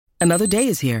Another day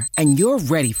is here, and you're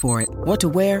ready for it. What to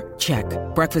wear? Check.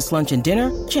 Breakfast, lunch, and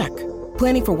dinner? Check.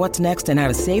 Planning for what's next and how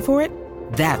to save for it?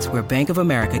 That's where Bank of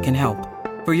America can help.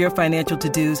 For your financial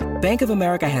to-dos, Bank of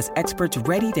America has experts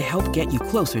ready to help get you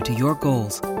closer to your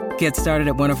goals. Get started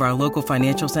at one of our local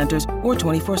financial centers or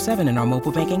 24/7 in our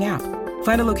mobile banking app.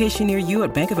 Find a location near you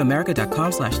at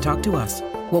bankofamerica.com/talktous.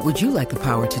 What would you like the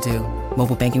power to do?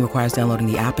 Mobile banking requires downloading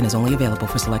the app and is only available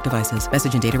for select devices.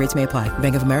 Message and data rates may apply.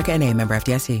 Bank of America N.A., member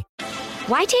FDIC.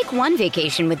 Why take one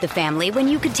vacation with the family when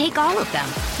you could take all of them?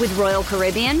 With Royal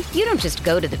Caribbean, you don't just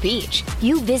go to the beach.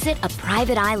 You visit a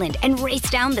private island and race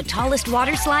down the tallest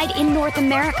water slide in North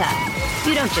America.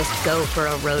 You don't just go for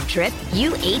a road trip.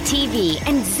 You ATV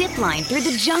and zip line through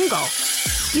the jungle.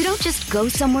 You don't just go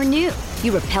somewhere new.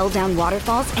 You rappel down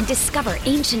waterfalls and discover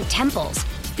ancient temples.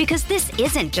 Because this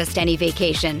isn't just any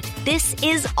vacation. This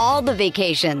is all the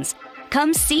vacations.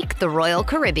 Come seek the Royal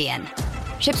Caribbean.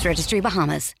 Ships Registry,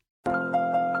 Bahamas.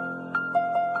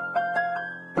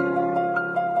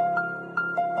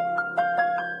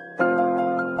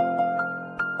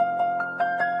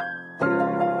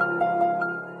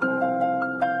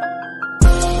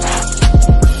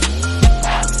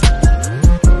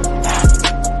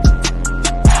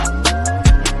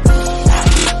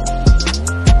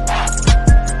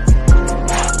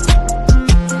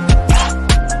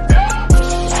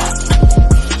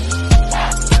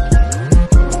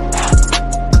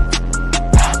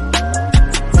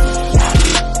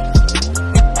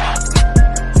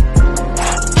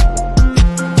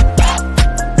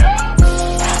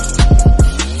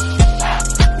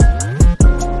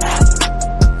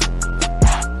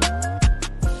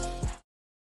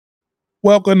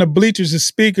 Welcome to Bleachers and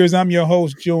Speakers. I'm your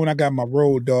host, June. I got my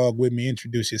road dog with me.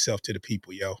 Introduce yourself to the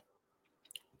people, yo.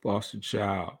 Boston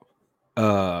Child.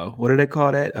 What do they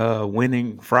call that?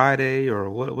 Winning Friday or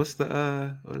what's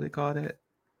the what do they call that?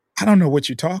 I don't know what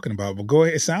you're talking about, but go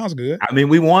ahead. It sounds good. I mean,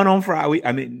 we won on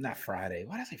Friday. Not Friday.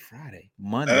 Why did I say Friday?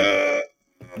 Monday.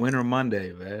 Winter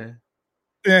Monday, man.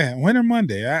 Yeah, Winter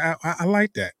Monday. I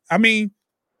like that. I mean,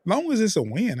 long as it's a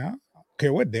win, I don't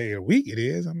care what day of the week it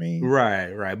is. I mean,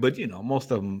 right. But you know,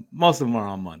 most of them are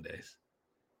on Mondays.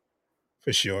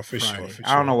 For sure.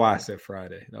 I don't know why I said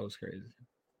Friday. That was crazy.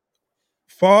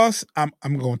 Foss, I'm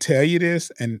gonna tell you this,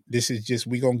 and this is just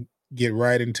we're gonna get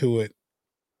right into it.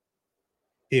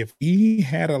 If we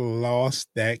had lost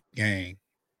that game,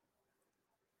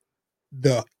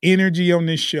 the energy on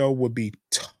this show would be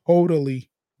totally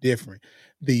different.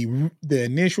 The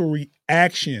initial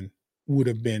reaction would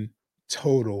have been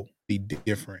totally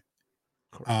different.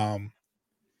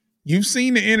 You've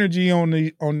seen the energy on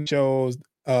the shows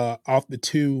off the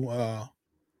two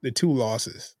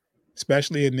losses,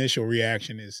 especially initial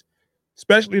reaction is,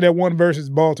 especially that one versus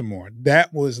Baltimore.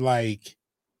 That was like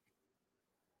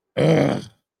I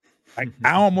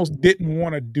almost didn't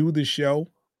want to do the show,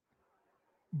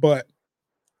 but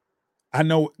I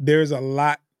know there's a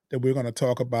lot that we're going to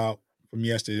talk about from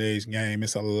yesterday's game.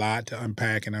 It's a lot to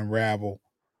unpack and unravel,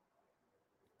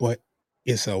 but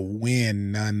it's a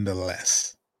win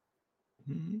nonetheless.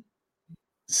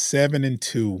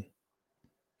 7-2,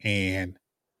 and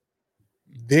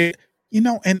they,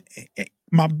 and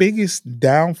my biggest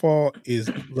downfall is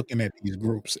looking at these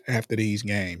groups after these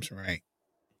games, right?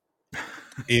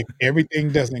 If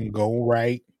everything doesn't go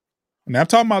right, and I'm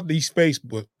talking about these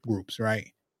Facebook groups,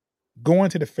 right? Go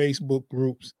into the Facebook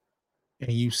groups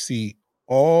and you see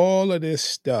all of this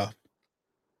stuff.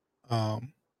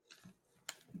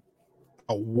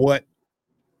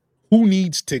 Who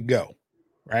needs to go,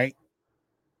 right?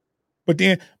 But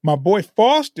then my boy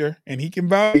Foster, and he can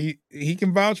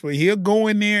vouch for it. He'll go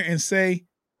in there and say,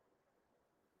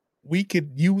 we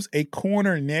could use a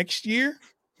corner next year.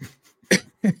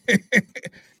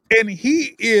 And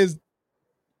he is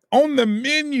on the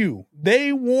menu.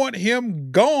 They want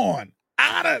him gone,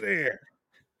 out of there.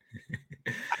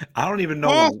 I don't even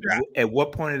know at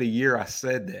what point of the year I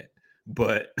said that,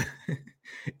 but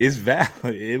it's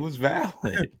valid. It was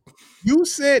valid. You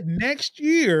said next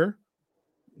year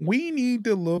we need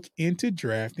to look into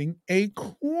drafting a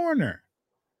corner.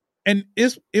 And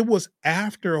it wasn't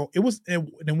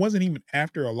even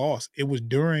after a loss. It was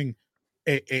during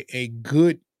a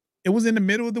good, it was in the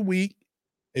middle of the week.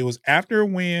 It was after a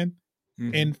win,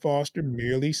 and Foster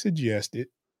merely suggested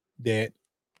that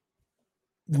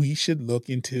we should look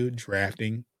into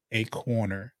drafting a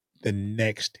corner the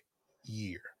next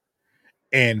year.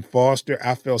 And Foster,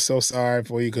 I felt so sorry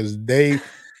for you because they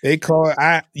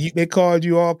called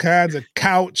you all kinds of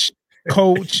couch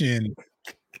coach, and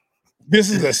this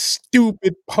is a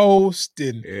stupid post,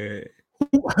 and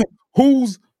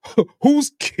who's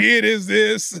whose kid is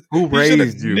this? Who He should have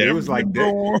raised you? It never was like been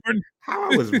that. born.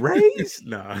 How I was raised?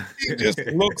 No. He just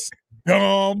looks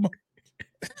dumb.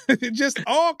 Just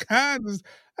all kinds of.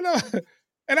 I know,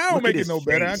 and I don't Look at make it his no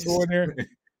better. I face. go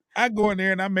in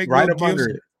there and I make Right little up gifts.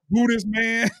 under it. Boo this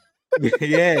man.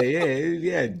 Yeah.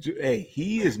 Hey,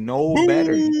 he is no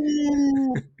better.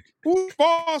 Boo! Who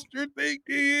Foster think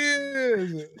he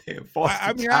is? Foster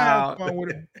I mean, I have child. fun with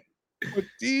it, but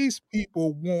these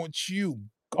people want you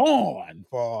gone,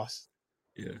 boss.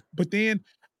 Yeah. But then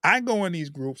I go in these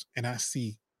groups and I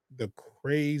see the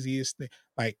craziest thing.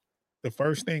 Like the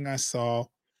first thing I saw,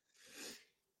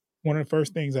 one of the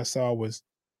first things I saw was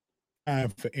time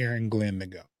for Aaron Glenn to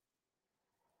go.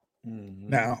 Mhm.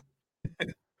 Now,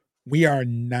 we are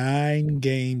 9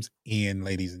 games in,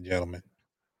 ladies and gentlemen.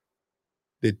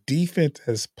 The defense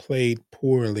has played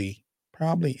poorly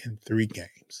probably in 3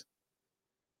 games.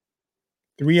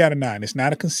 3 out of 9. It's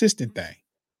not a consistent thing.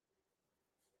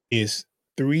 It's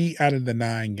 3 out of the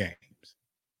 9 games.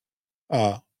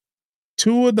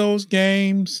 2 of those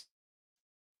games,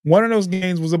 one of those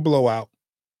games was a blowout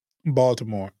in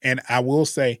Baltimore. And I will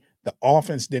say the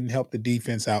offense didn't help the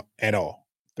defense out at all.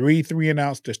 3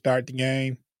 3-and-outs to start the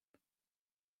game.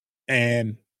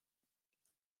 And,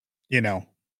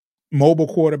 mobile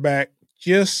quarterback,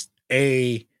 just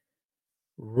a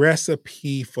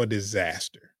recipe for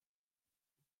disaster.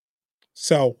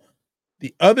 So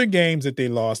the other games that they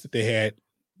lost that they had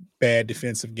bad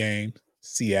defensive games,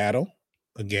 Seattle,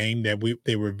 a game that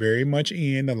they were very much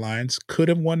in. The Lions could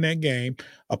have won that game.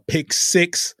 A pick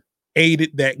 6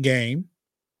 aided that game.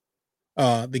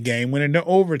 The game went into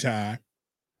overtime.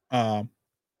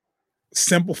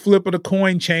 Simple flip of the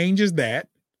coin changes that.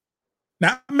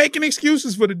 Not making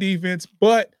excuses for the defense,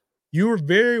 but you were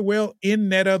very well in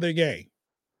that other game.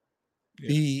 Yeah.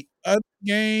 The other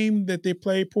game that they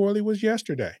played poorly was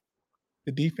yesterday.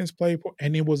 The defense played poor,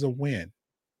 and it was a win.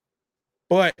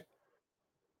 But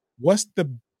what's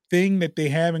the thing that they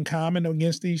have in common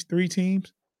against these 3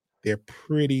 teams? They're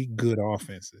pretty good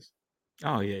offenses.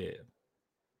 Oh, yeah.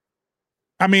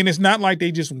 I mean, it's not like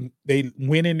they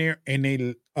went in there and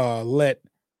they let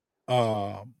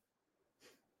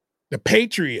the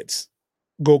Patriots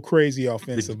go crazy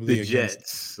offensively. The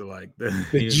Jets, like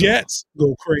the Jets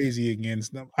go crazy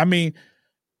against them. I mean,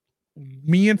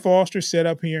 me and Foster set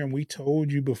up here and we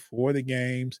told you before the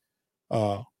games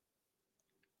that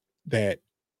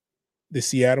the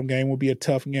Seattle game will be a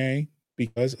tough game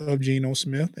because of Geno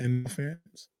Smith and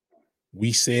offense.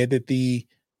 We said that the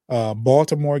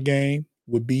Baltimore game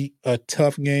would be a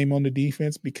tough game on the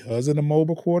defense because of the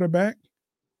mobile quarterback.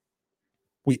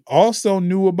 We also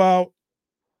knew about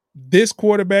this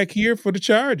quarterback here for the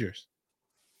Chargers.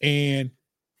 And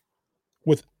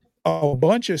with a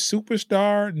bunch of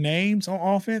superstar names on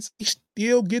offense, he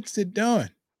still gets it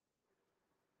done.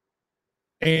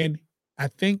 And I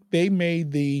think they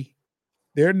made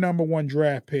their number 1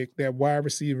 draft pick, that wide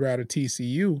receiver out of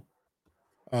TCU,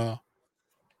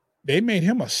 they made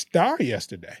him a star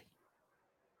yesterday.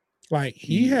 Like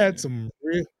he had some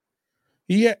real,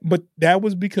 but that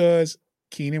was because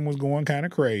Keenan was going kind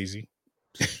of crazy.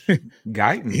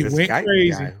 Guyton, he went Guyton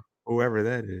crazy. Guy, whoever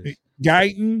that is.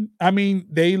 Guyton, I mean,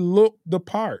 they look the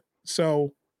part.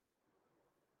 So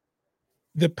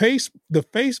the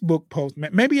Facebook post,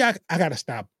 maybe I got to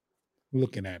stop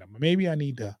looking at them. Maybe I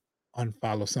need to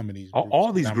unfollow some of these groups.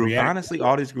 All these groups, honestly,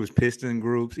 all these groups, Piston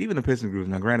groups, even the Piston groups.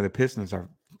 Now, granted, the Pistons are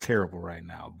terrible right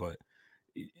now, but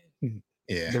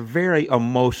they're very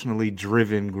emotionally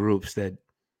driven groups that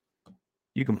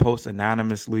you can post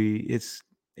anonymously. It's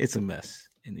a mess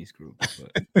in these groups.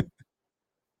 But.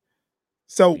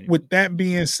 So with that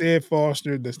being said,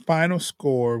 Foster, the final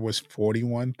score was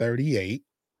 41-38.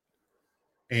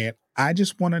 And I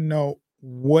just want to know,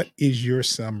 what is your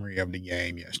summary of the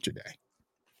game yesterday?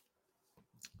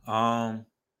 The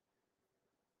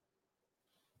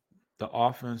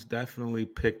offense definitely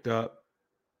picked up.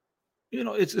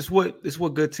 It's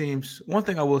what good teams. One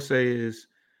thing I will say is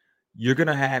you're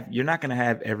not gonna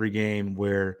have every game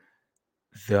where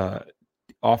the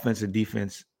offense and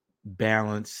defense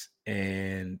balance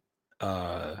and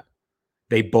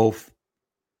they both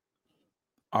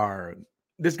are.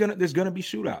 There's gonna be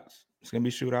shootouts. It's gonna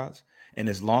be shootouts, and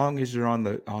as long as you're on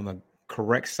the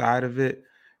correct side of it,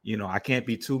 I can't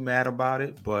be too mad about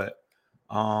it. But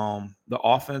the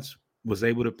offense was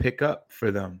able to pick up for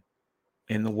them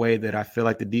in the way that I feel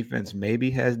like the defense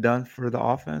maybe has done for the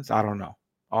offense. I don't know.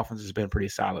 Offense has been pretty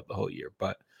solid the whole year,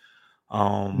 but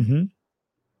when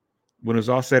it's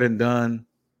all said and done,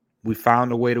 we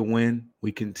found a way to win.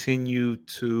 We continue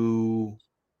to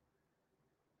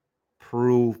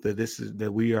prove that this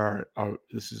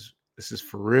is This is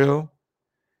for real.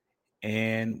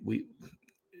 And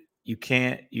you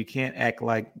can't act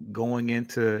like going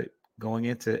into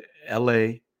LA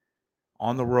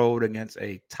on the road against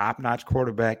a top-notch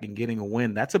quarterback and getting a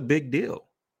win. That's a big deal.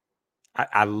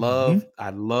 I love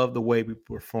the way we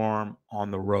perform on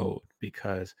the road,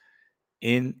 because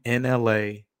in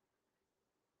LA,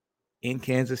 in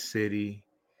Kansas City,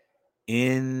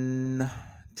 in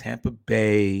Tampa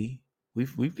Bay,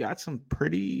 we've got some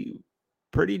pretty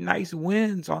nice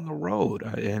wins on the road,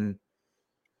 and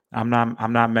I'm not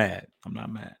mad. I'm not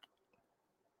mad.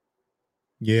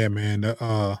 Yeah, man.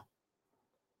 The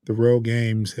road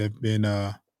games have been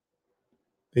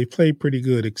they played pretty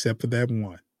good except for that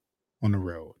one on the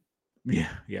road. Yeah,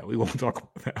 we won't talk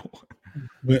about that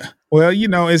one. Well,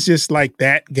 it's just like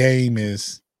that game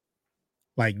is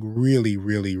like really,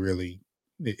 really, really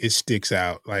it sticks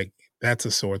out. Like that's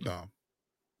a sore thumb.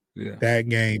 Yeah. That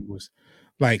game was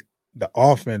like the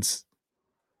offense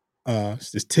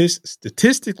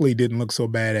statistically didn't look so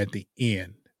bad at the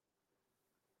end.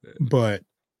 But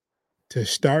to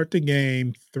start the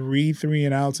game 3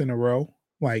 and outs in a row,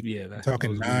 like I'm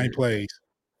talking 9 weird. plays.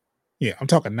 Yeah, I'm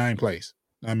talking 9 plays.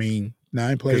 I mean,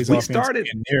 9 plays we offense started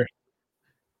in there.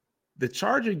 The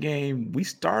Charger game, we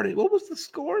started. What was the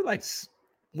score? Like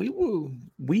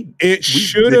It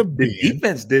should have been. The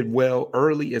defense did well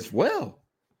early as well.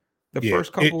 The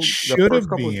first couple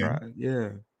drives. Yeah.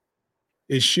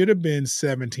 It should have been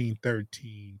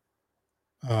 17-13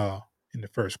 in the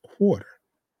first quarter.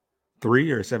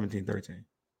 3 or 17-13?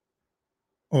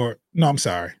 Or no, I'm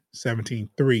sorry,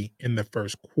 17-3 in the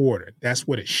first quarter. That's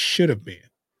what it should have been.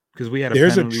 Because we had a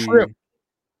There's penalty. a trip.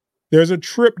 There's a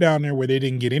trip down there where they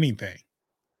didn't get anything.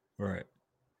 Right.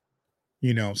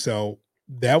 So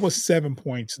that was 7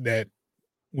 points that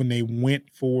when they went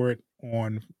for it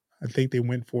I think they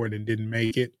went for it and didn't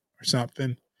make it or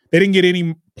something. They didn't get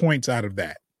any points out of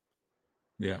that.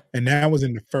 Yeah. And that was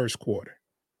in the first quarter.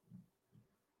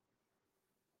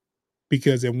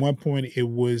 Because at one point it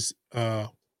was I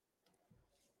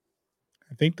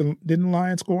think didn't the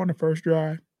Lions score on the first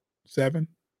drive? 7?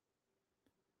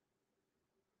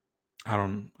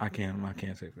 I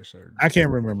can't say for certain. I can't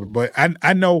remember, but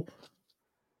I know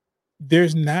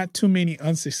there's not too many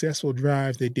unsuccessful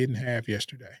drives they didn't have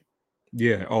yesterday.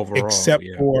 Yeah, overall.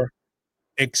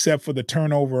 Except for the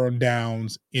turnover on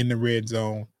downs in the red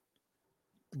zone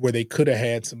where they could have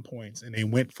had some points and they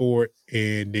went for it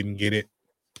and didn't get it.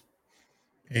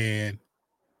 And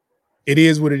it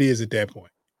is what it is at that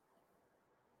point.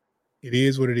 It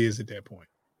is what it is at that point.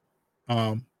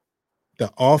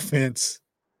 The offense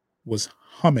was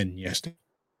humming yesterday.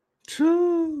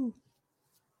 True.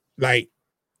 Like,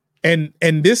 and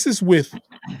this is with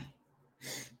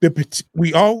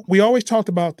we always talked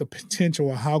about the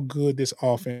potential of how good this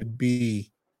offense would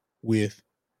be with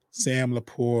Sam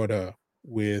Laporta,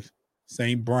 with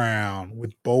St. Brown,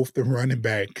 with both the running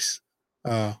backs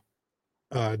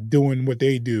doing what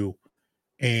they do,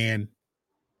 and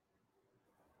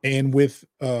with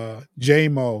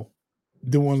J-Mo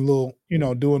doing a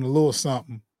little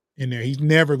something in there. He's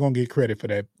never gonna get credit for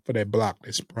that block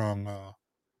that sprung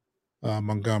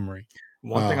Montgomery.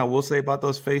 One thing I will say about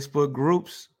those Facebook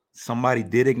groups, somebody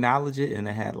did acknowledge it and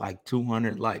it had like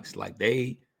 200 likes. Like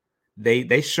they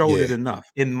showed it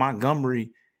enough. In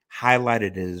Montgomery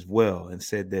highlighted it as well and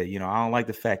said that, I don't like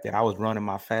the fact that I was running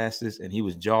my fastest and he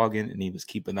was jogging and he was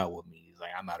keeping up with me. He's like,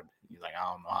 I don't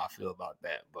know how I feel about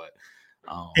that. But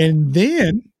and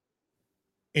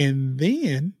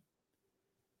then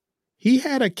he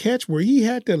had a catch where he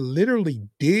had to literally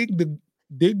dig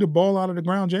the ball out of the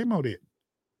ground. J-Mo did,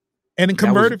 and then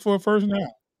converted for a first down.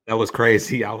 That was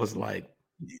crazy. I was like,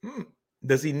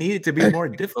 does he need it to be more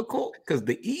difficult? Because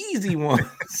the easy ones,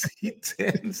 he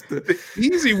tends to. The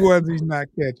easy ones he's not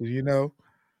catching,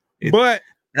 but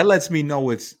that lets me know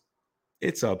it's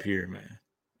up here, man.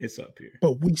 It's up here.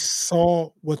 But we saw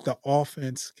what the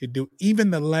offense could do. Even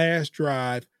the last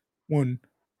drive when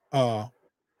I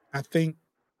think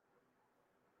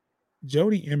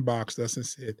Jody inboxed us and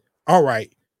said, all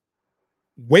right,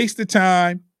 waste the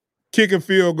time, kick a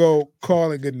field goal,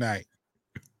 call it good night.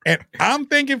 And I'm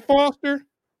thinking, Foster,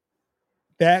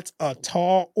 that's a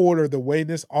tall order the way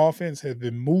this offense has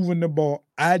been moving the ball.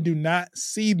 I do not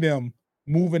see them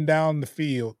moving down the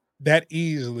field that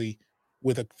easily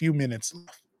with a few minutes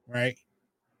left, right?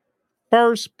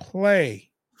 First play,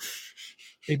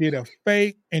 they did a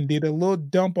fake and did a little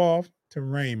dump off to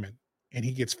Raymond, and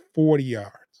he gets 40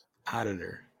 yards. Out of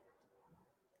there.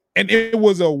 And it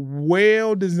was a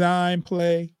well-designed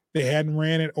play. They hadn't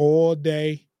ran it all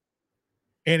day.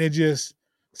 And it just,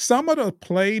 some of the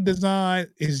play design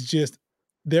is just,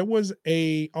 there was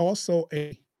also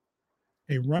a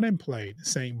a running play to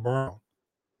St. Brown,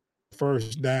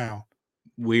 first down,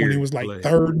 when he Weird was like play.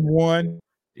 3rd and 1.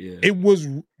 Yeah. It was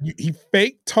he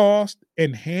fake tossed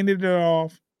and handed it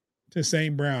off to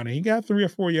St. Brown, and he got 3 or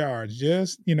 4 yards.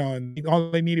 Just and all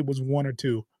they needed was 1 or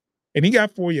 2, and he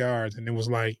got 4 yards. And it was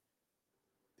like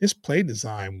this play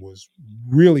design was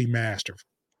really masterful.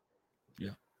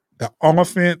 Yeah, the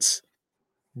offense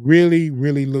really,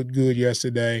 really looked good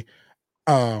yesterday.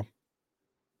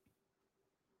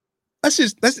 Let's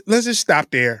just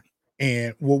stop there,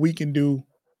 and what we can do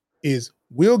is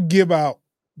we'll give out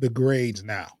the grades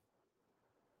now.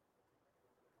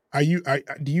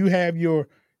 Do you have your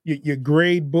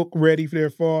grade book ready for there,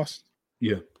 Foss?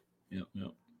 yeah.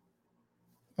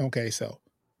 Okay, so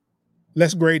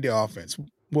let's grade the offense.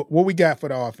 What we got for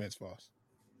the offense, Foss?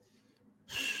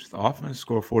 The offense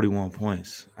scored 41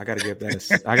 points. I got to give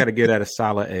that a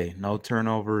solid A. No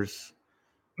turnovers.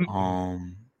 I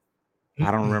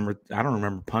don't remember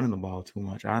punting the ball too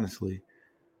much, honestly.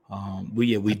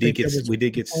 We did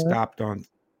get stopped on.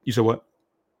 You said what?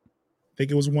 I think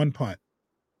it was 1 punt.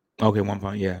 Okay, 1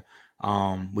 punt. Yeah.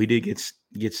 We did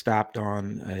get stopped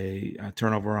on a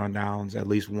turnover on downs at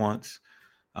least once.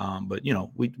 But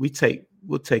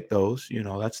we'll take those.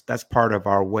 That's part of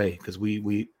our way, because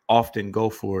we often go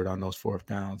for it on those 4th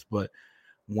downs. But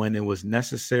when it was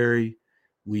necessary,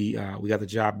 we got the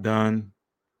job done.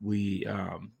 We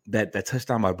that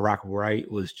touchdown by Brock Wright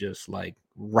was just like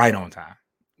right on time.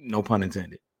 No pun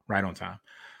intended. Right on time.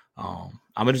 I'm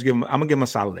gonna give him a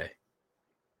solid A.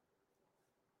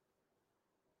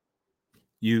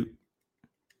 You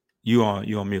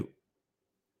on mute.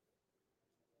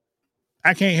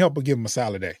 I can't help but give him a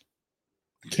solid A.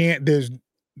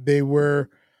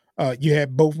 You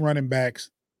had both running backs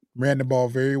ran the ball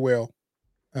very well.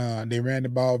 They ran the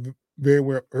ball very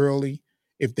well early.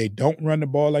 If they don't run the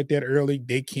ball like that early,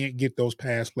 they can't get those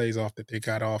pass plays off that they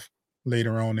got off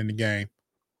later on in the game.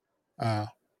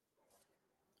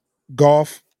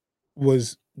 Goff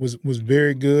was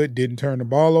very good. Didn't turn the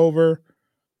ball over.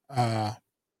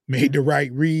 Made the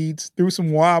right reads. Threw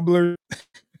some wobblers.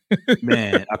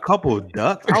 Man, a couple of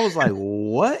ducks. I was like,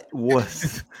 what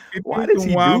was? Why did he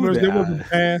do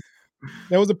that?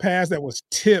 There was a pass that was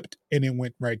tipped and it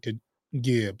went right to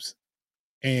Gibbs.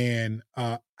 And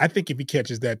I think if he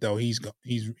catches that, though, he's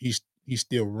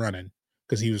still running,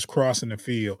 because he was crossing the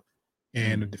field,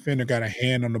 and the defender got a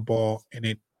hand on the ball and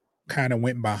it kind of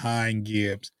went behind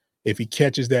Gibbs. If he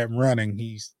catches that running,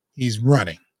 he's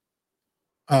running.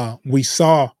 We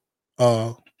saw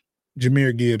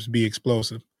Jahmyr Gibbs be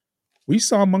explosive. We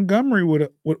saw Montgomery with a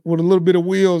little bit of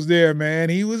wheels there, man.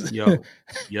 He was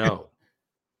yo,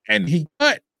 and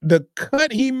the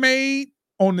cut he made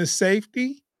on the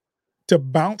safety to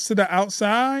bounce to the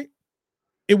outside.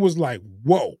 It was like,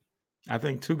 whoa. I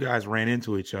think 2 guys ran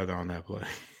into each other on that play.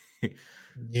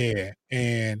 Yeah,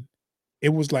 and it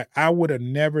was like I would have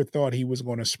never thought he was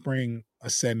going to spring a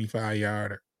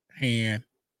 75-yarder. And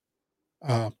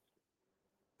I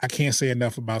can't say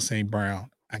enough about St. Brown.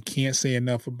 I can't say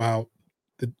enough about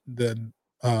the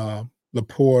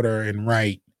Laporta and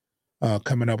Wright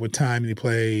coming up with timely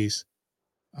plays.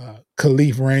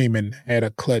 Khalif Raymond had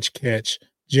a clutch catch.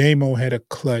 J-Mo had a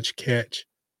clutch catch.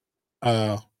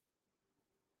 I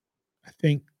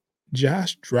think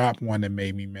Josh dropped one that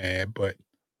made me mad, but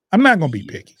I'm not going to be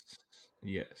picky.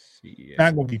 Yes. Yeah.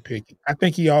 Not going to be picky. I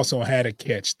think he also had a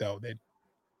catch, though, that,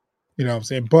 you know what I'm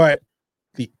saying? But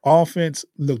the offense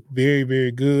looked very,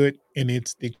 very good, and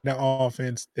it's the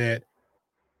offense that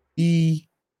he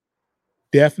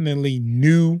definitely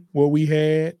knew what we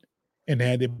had and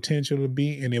had the potential to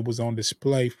be, and it was on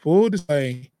display, full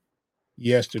display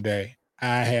yesterday.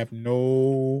 I have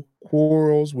no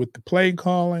quarrels with the play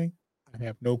calling. I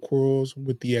have no quarrels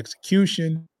with the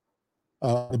execution,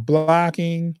 the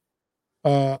blocking.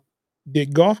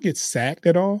 Did Goff get sacked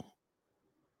at all?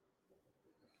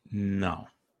 No.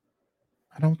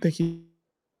 I don't think he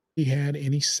had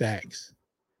any sacks.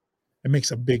 It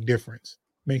makes a big difference.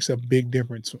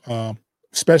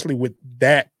 Especially with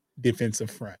that defensive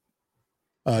front.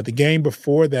 The game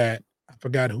before that, I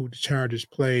forgot who the Chargers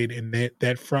played, and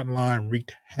that front line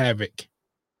wreaked havoc.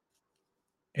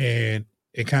 And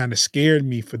it kind of scared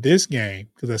me for this game,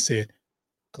 because I said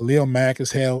Khalil Mack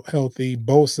is healthy,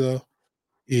 Bosa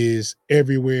is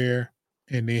everywhere,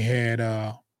 and they had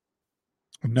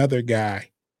another guy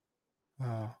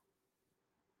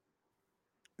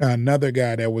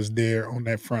that was there on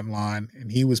that front line, and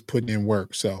he was putting in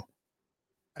work. So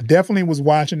I definitely was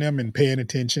watching them and paying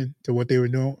attention to what they were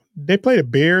doing. They played the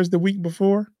Bears the week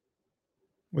before.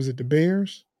 Was it the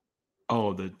Bears?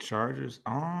 Oh, the Chargers.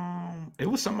 It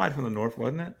was somebody from the North,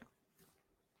 wasn't it?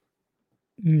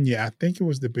 Yeah, I think it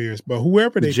was the Bears, but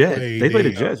whoever The they Jets. played, They played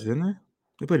the Jets, didn't they?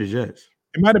 They played the Jets.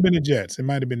 it might have been the Jets. It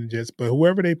might have been the Jets, but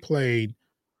whoever they played,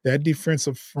 that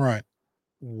defensive front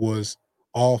was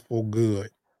awful good,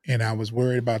 and I was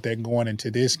worried about that going into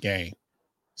this game.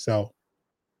 So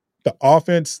the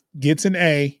offense gets an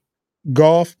A.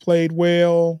 Goff played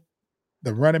well.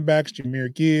 The running backs,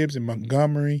 Jahmyr Gibbs and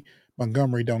Montgomery.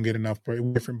 Montgomery don't get enough play.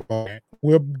 Different ball.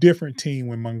 We're a different team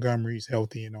when Montgomery's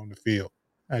healthy and on the field.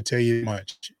 I tell you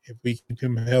much. If we keep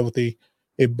him healthy,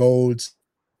 it bodes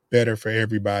better for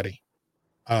everybody.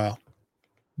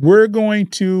 We're going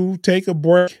to take a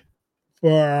break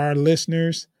for our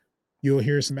listeners. You'll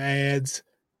hear some ads.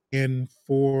 And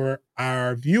for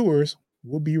our viewers,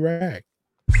 we'll be right back.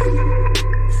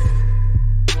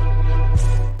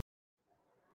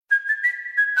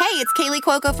 Hey, it's Kaylee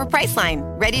Cuoco for Priceline.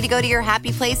 Ready to go to your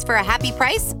happy place for a happy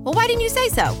price? Well, why didn't you say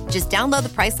so? Just download the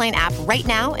Priceline app right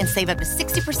now and save up to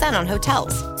 60% on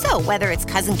hotels. So whether it's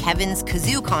Cousin Kevin's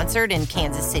Kazoo Concert in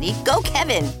Kansas City, go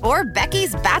Kevin, or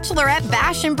Becky's Bachelorette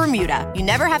Bash in Bermuda, you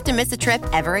never have to miss a trip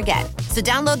ever again. So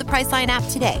download the Priceline app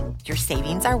today. Your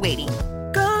savings are waiting.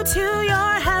 Go to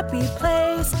your happy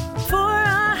place for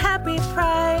a happy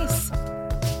price.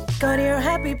 Go to your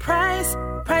happy price,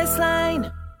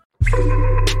 Priceline.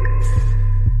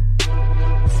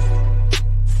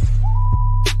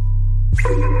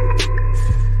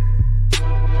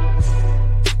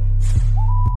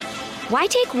 Why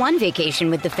take one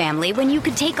vacation with the family when you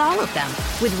could take all of them?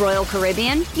 With Royal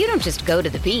Caribbean, you don't just go to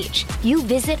the beach. You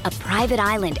visit a private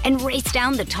island and race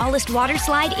down the tallest water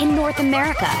slide in North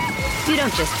America. You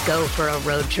don't just go for a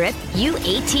road trip. You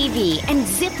ATV and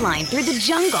zip line through the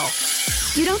jungle.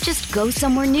 You don't just go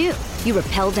somewhere new. You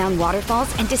rappel down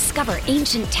waterfalls and discover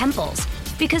ancient temples.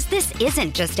 Because this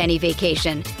isn't just any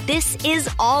vacation. This is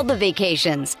all the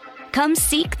vacations. Come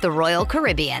seek the Royal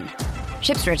Caribbean.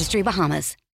 Ships Registry,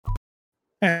 Bahamas.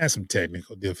 I had some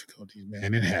technical difficulties,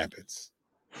 man. It happens.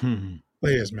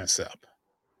 Players mess up.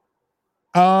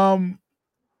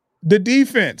 The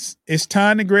defense. It's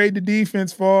time to grade the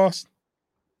defense, Foss.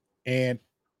 And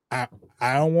I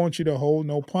don't want you to hold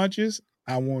no punches.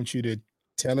 I want you to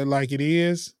tell it like it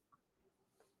is.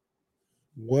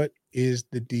 What is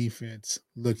the defense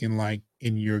looking like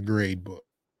in your grade book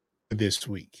this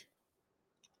week?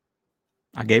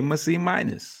 I gave him a C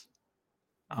minus.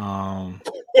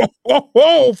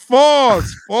 Whoa,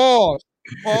 false.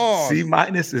 C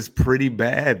minus is pretty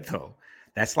bad though.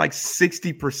 That's like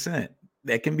 60%.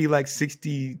 That can be like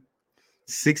 60 to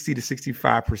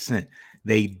 65%.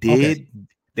 They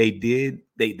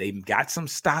got some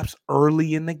stops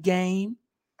early in the game.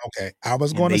 Okay. I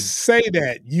was going to say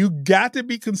that. You got to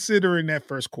be considering that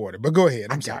first quarter. But go ahead.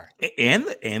 I'm sorry. And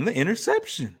the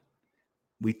interception.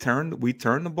 We turned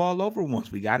the ball over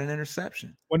once. We got an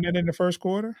interception. Wasn't that in the first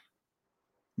quarter?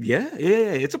 Yeah.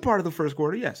 It's a part of the first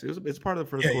quarter. Yes, it's part of the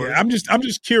first quarter. Yeah. I'm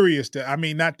just curious.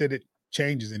 Not that it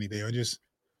changes anything. Or just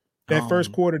that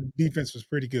first quarter defense was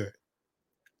pretty good.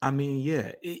 I mean,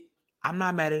 yeah. I'm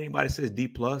not mad at anybody that says D+,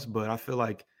 but I feel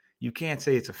like you can't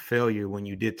say it's a failure when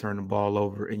you did turn the ball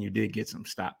over and you did get some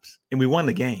stops. And we won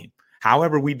the game.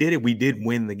 However we did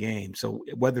win the game. So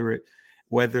whether it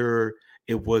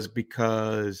was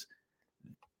because,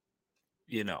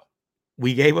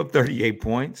 we gave up 38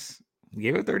 points.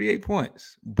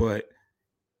 But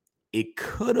it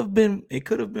could have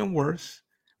been worse.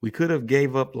 We could have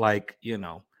gave up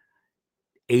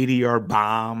 80-yard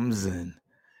bombs and,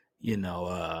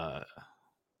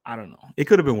 I don't know. It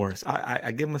could have been worse.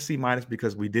 I give them a C minus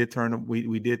because we did turn them.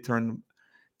 We did turn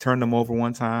them over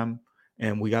one time,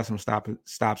 and we got some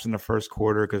stops in the first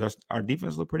quarter because our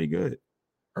defense looked pretty good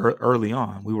early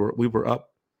on. We were up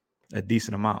a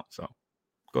decent amount. So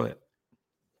go ahead.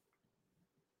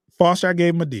 Foster, I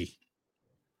gave him a D.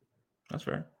 That's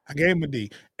fair. I gave him a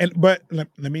D. But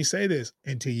let me say this: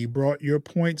 until you brought your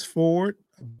points forward,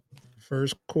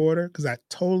 first quarter, because I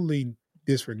totally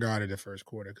disregarded the first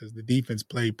quarter because the defense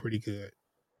played pretty good.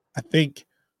 I think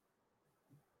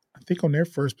on their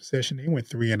first possession they went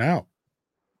 3 and out,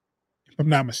 if I'm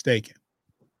not mistaken.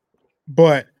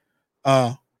 But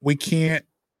we can't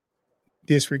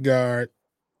disregard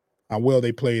how well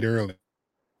they played early,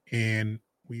 and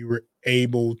we were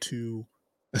able to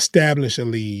establish a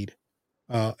lead,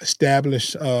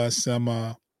 establish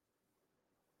some.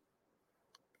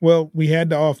 Well, we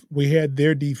had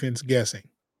their defense guessing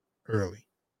early.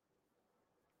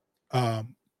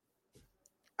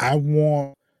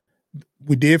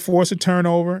 We did force a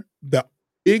turnover. The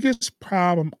biggest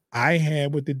problem I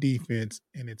had with the defense,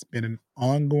 and it's been an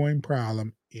ongoing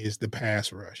problem, is the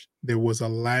pass rush. There was a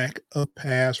lack of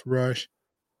pass rush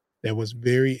that was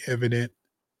very evident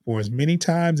for as many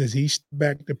times as he stepped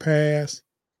back to pass.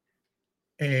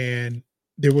 And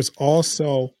there was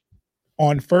also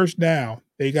on first down,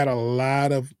 they got a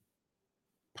lot of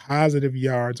positive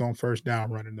yards on first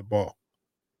down running the ball.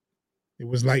 It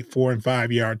was like 4 and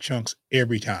 5 yard chunks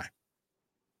every time.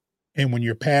 And when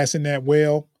you're passing that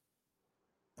well,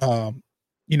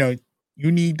 you know,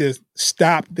 you need to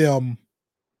stop them.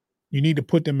 You need to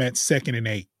put them at 2nd and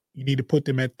 8. You need to put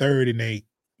them at 3rd and 8,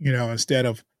 instead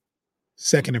of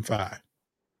 2nd and 5.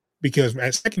 Because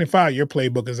at 2nd and 5, your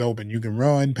playbook is open. You can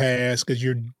run, pass, because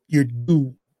you're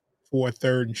due for a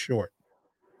 3rd and short.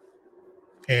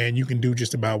 And you can do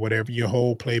just about whatever. Your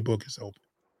whole playbook is open.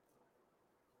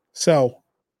 So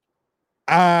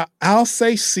I'll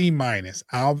say C-.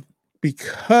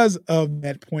 Because of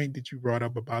that point that you brought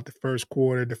up about the first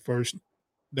quarter, the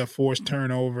forced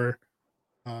turnover.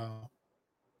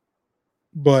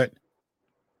 But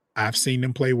I've seen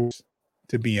them play worse,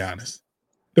 to be honest.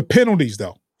 The penalties,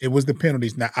 though. It was the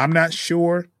penalties. Now, I'm not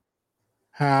sure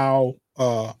how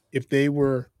if they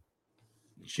were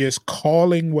just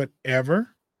calling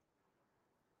whatever,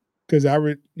 because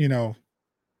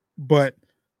but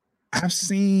I've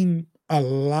seen a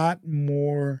lot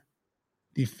more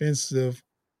defensive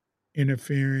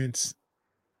interference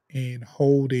and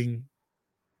holding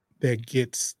that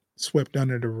gets swept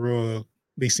under the rug.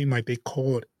 They seem like they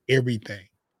called everything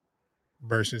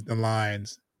versus the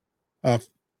Lions,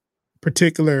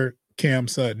 particular Cam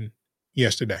Sutton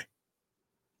yesterday.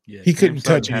 Yeah, he couldn't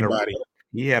touch anybody.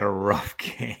 He had a rough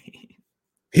game.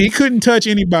 He couldn't touch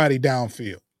anybody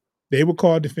downfield. They would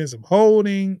call defensive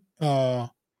holding,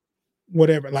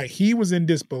 whatever. Like, he was in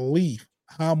disbelief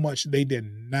how much they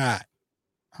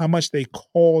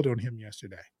called on him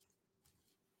yesterday.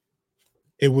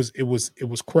 It was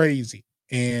crazy.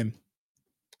 And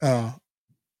I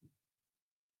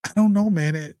don't know,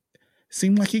 man. It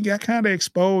seemed like he got kind of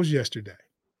exposed yesterday.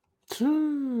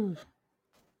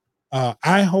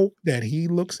 I hope that he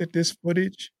looks at this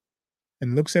footage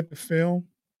and looks at the film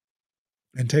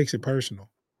and takes it personal.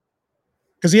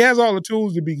 Because he has all the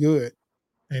tools to be good.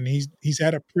 And he's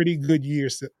had a pretty good year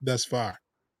thus far.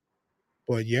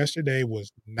 But yesterday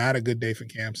was not a good day for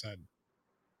Cam Sutton.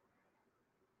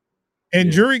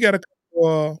 And Jury got a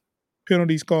couple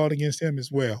penalties called against him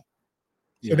as well.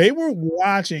 So they were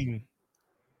watching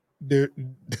the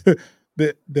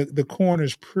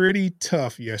corners pretty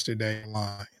tough yesterday,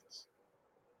 Lions.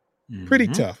 Mm-hmm. Pretty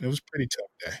tough. It was a pretty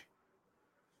tough day.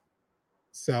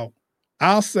 So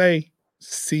I'll say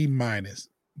C-,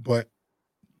 but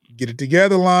get it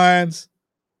together, Lions.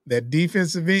 That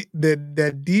defensive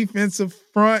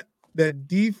front, that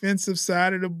defensive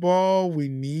side of the ball, we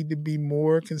need to be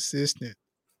more consistent.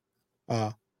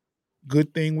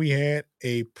 Good thing we had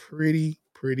a pretty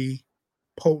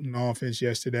potent offense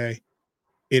yesterday.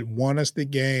 It won us the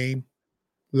game.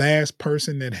 Last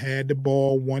person that had the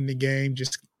ball won the game,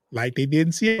 just like they did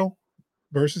in Seattle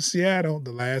versus Seattle.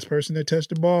 The last person that touched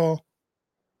the ball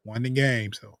won the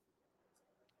game. So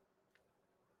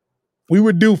we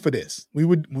were due for this.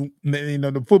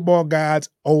 The football gods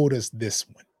owed us this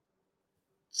one.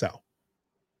 So,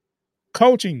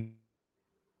 coaching,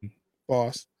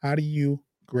 boss, how do you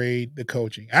grade the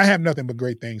coaching? I have nothing but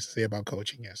great things to say about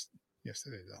coaching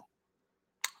yesterday, though.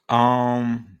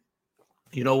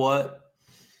 You know what?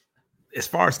 As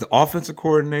far as the offensive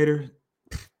coordinator,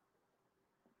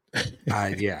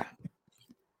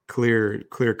 clear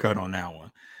cut on that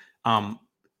one.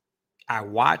 I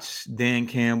watched Dan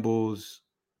Campbell's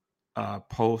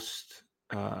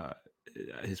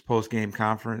his post game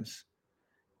conference,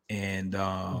 and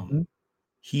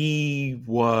he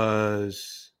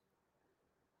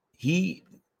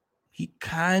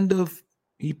kind of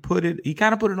put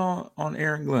it on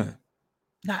Aaron Glenn.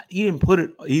 He didn't put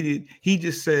it. He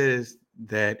just says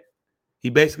that he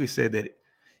basically said that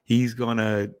he's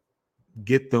gonna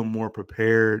get them more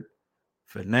prepared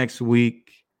for next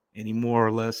week. And he more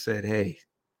or less said, hey,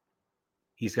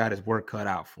 he's got his work cut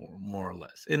out for him, more or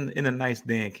less, in a nice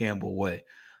Dan Campbell way.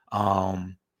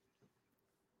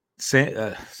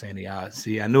 San Diego.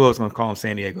 See, I knew I was going to call him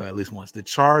San Diego at least once. The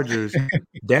Chargers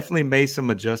definitely made some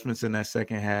adjustments in that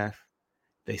second half.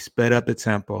 They sped up the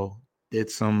tempo, did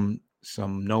some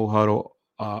no huddle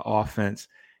offense,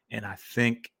 and I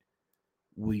think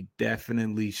we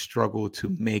definitely struggled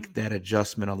to make that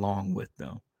adjustment along with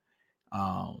them.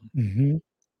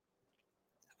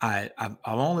 I've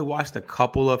only watched a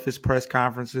couple of his press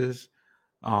conferences.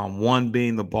 One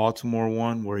being the Baltimore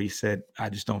one, where he said, "I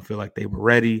just don't feel like they were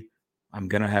ready. I'm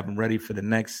gonna have them ready for the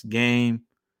next game."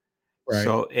 Right.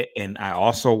 So, and I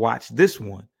also watched this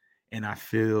one, and I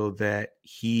feel that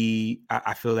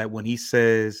I feel that when he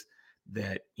says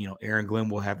that, Aaron Glenn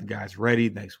will have the guys ready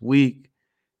next week.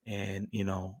 And,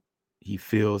 he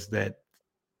feels that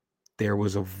there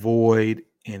was a void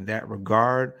in that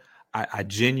regard. I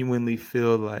genuinely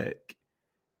feel like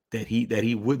that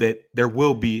there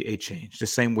will be a change the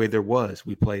same way there was.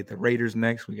 We played the Raiders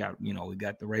next. We got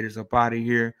the Raiders up out of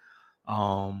here.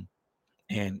 And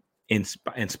in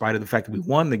spite of the fact that we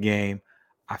won the game,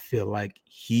 I feel like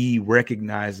he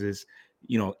recognizes,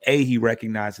 he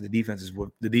recognized the defense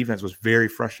was very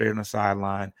frustrated on the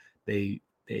sideline. They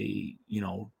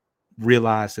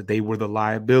realized that they were the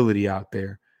liability out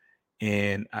there.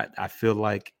 And I feel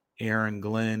like Aaron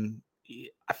Glenn,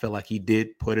 I feel like he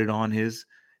did put it on his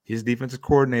defensive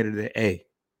coordinator that, hey,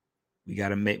 we got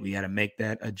to make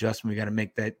that adjustment. We got to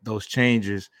make those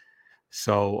changes.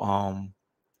 So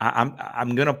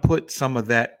I'm going to put some of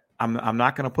that. I'm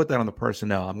not going to put that on the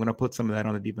personnel. I'm going to put some of that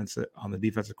on the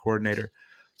defensive coordinator.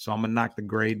 So I'm going to knock the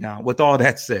grade down. With all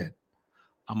that said,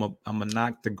 I'm going to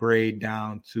knock the grade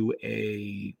down to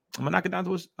I'm going to knock it down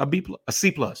to a B plus, a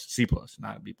C plus,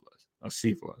 not a B plus, a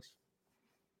C plus.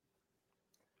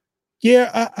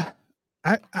 Yeah,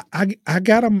 I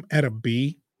got them at a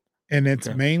B, and it's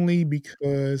mainly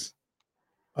because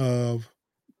of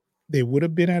they would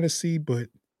have been at a C, but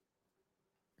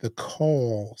the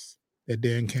calls that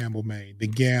Dan Campbell made, the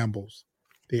gambles,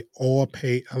 they all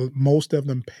paid. Most of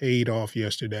them paid off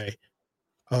yesterday.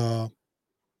 The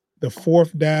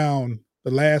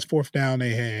last fourth down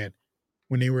they had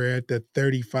when they were at the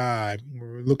 35, we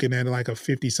were looking at like a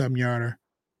 50-something yarder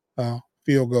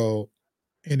field goal.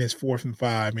 And it's 4th and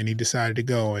 5, and he decided to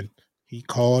go, and he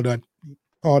called a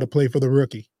play for the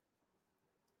rookie.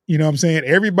 You know what I'm saying?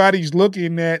 Everybody's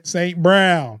looking at St.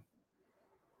 Brown,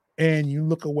 and you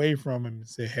look away from him and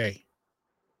say, hey,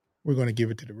 we're going to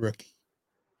give it to the rookie.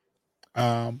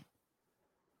 The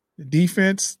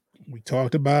defense, we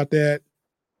talked about that.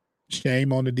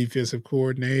 Shame on the defensive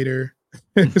coordinator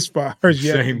as far as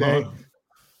yesterday.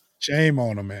 Shame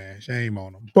on him, man. Shame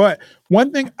on him. But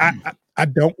one thing I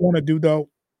don't want to do, though,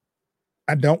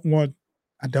 I don't want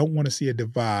to see a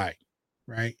divide,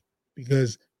 right?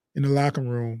 Because in the locker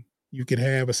room, you could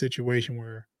have a situation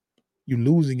where you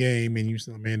lose a game and you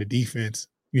say, man, the defense,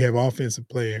 you have offensive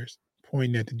players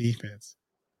pointing at the defense.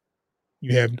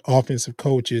 You have offensive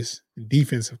coaches and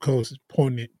defensive coaches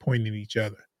pointing at each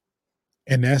other.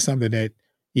 And that's something that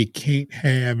you can't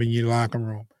have in your locker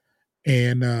room.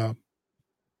 And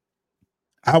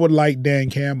I would like Dan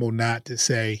Campbell not to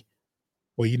say,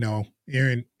 well,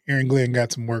 Aaron Glenn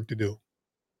got some work to do.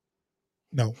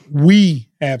 No, we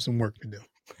have some work to do.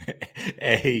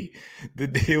 Hey,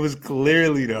 it was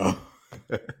clearly though.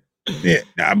 Yeah,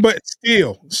 but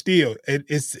still,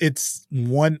 it's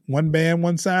one band,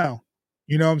 one sound.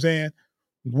 You know what I'm saying?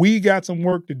 We got some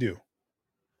work to do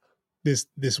this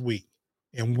week,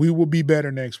 and we will be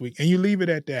better next week. And you leave it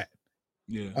at that.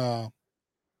 Yeah.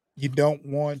 You don't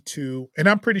want to, and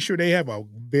I'm pretty sure they have a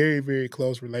very, very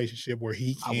close relationship where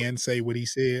he can say what he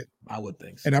said. I would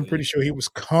think so. And I'm pretty sure he was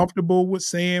comfortable with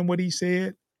saying what he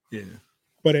said. Yeah.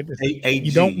 But at the AG,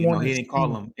 you don't want he didn't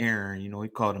call him Aaron, he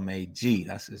called him AG.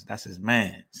 That's his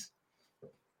man's.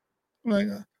 Like,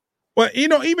 but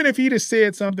even if he'd have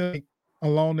said something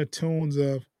along the tunes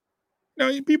of,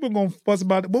 people gonna fuss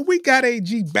about it. But we got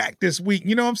AG back this week.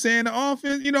 You know what I'm saying? The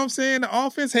offense, the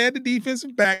offense had the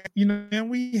defensive back, and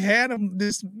we had them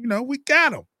we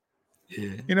got them.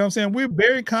 Yeah. You know what I'm saying? We're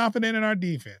very confident in our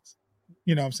defense.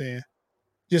 You know what I'm saying?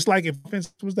 Just like if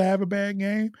offense was to have a bad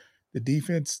game, the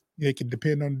defense, they can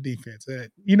depend on the defense.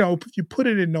 You put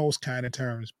it in those kind of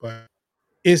terms, but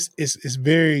it's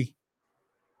very,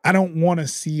 I don't want to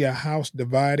see a house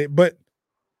divided, but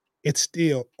it's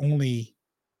still only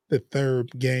the third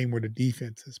game where the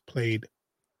defense has played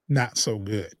not so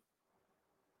good.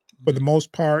 For the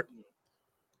most part,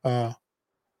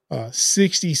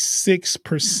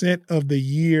 66% of the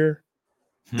year,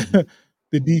 the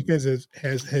defense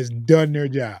has done their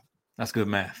job. That's good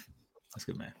math.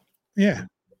 Yeah.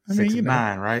 6 and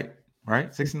 9, right?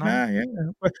 Right? 6 and 9? Yeah.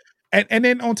 But, and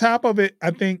then on top of it,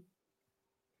 I think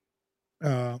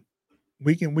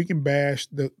we can bash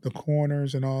the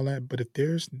corners and all that, but if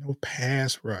there's no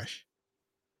pass rush,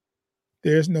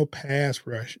 your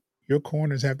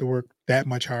corners have to work that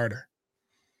much harder.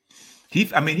 He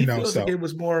feels like it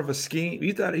was more of a scheme.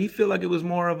 He feel like it was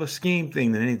more of a scheme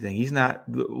thing than anything. He's not.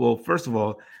 Well, first of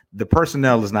all, the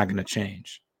personnel is not going to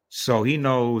change, so he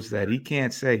knows that he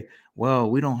can't say, "Well,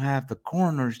 we don't have the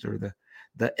corners or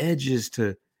the edges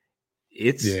to."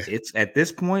 It's at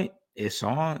this point. It's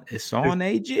on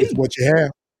AG. It's what you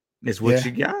have. It's what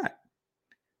you got.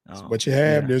 It's what you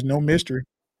have. There's no mystery.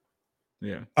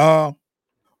 Yeah.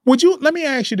 Let me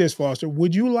ask you this, Foster.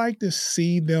 Would you like to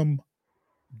see them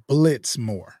blitz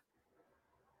more?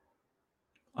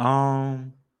 I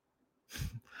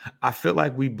feel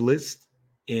like we blitzed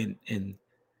in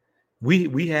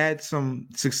we had some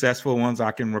successful ones.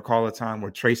 I can recall a time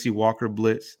where Tracy Walker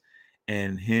blitzed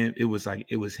and it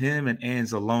was him and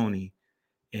Anzalone.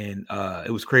 And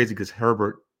it was crazy because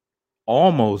Herbert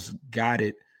almost got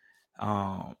it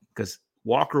because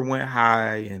Walker went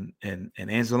high and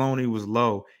Anzalone was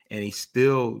low, and he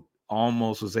still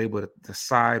almost was able to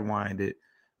sidewind it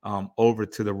over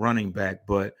to the running back.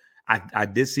 But I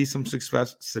did see some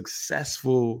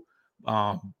successful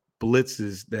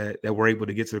blitzes that were able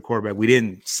to get to the quarterback. We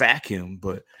didn't sack him,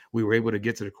 but we were able to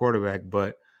get to the quarterback.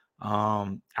 But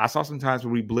I saw some times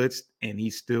where we blitzed and he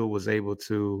still was able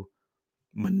to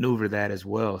maneuver that as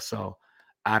well. So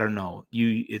I don't know.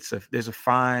 There's a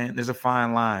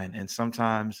fine line, and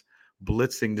sometimes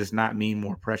blitzing does not mean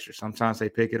more pressure. Sometimes they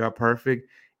pick it up perfect,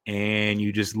 and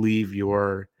you just leave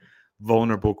your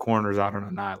vulnerable corners out on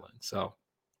an island. So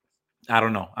I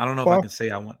don't know. I don't know if I can say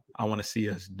I want to see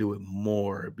us do it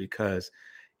more, because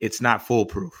it's not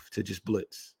foolproof to just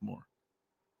blitz more.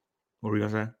 What were you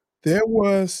gonna say?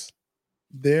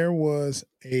 There was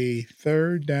a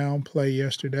third down play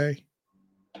yesterday.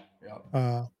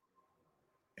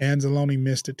 Anzalone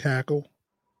missed a tackle,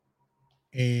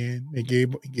 and they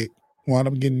wound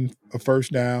up getting a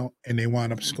first down, and they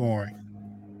wound up scoring.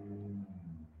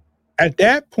 At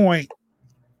that point,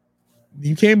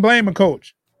 you can't blame a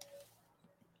coach.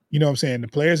 You know what I'm saying? The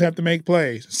players have to make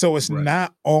plays. So it's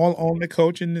not all on the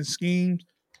coach and the schemes.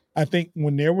 I think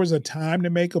when there was a time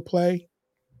to make a play,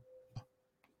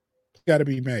 it's got to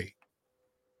be made.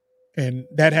 And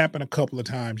that happened a couple of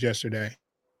times yesterday.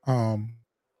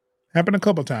 Happened a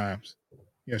couple of times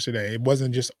yesterday. It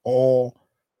wasn't just all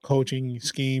coaching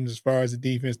schemes as far as the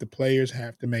defense. The players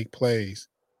have to make plays.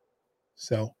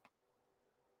 So,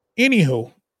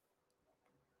 anywho,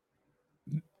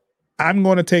 I'm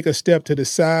going to take a step to the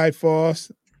side, Foss,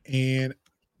 and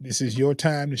this is your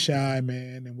time to shine,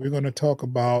 man. And we're going to talk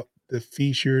about the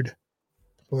featured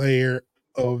player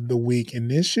of the week, and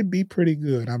this should be pretty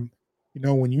good.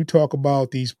 When you talk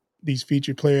about these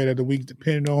featured player of the week,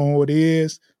 depending on who it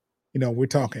is, we're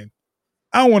talking.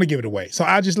 I don't want to give it away, so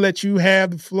I'll just let you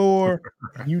have the floor.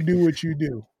 And you do what you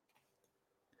do.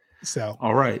 So,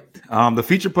 all right. The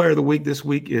featured player of the week this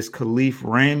week is Kalif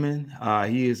Raymond.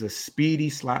 He is a speedy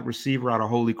slot receiver out of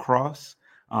Holy Cross.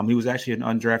 He was actually an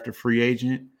undrafted free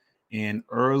agent, and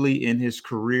early in his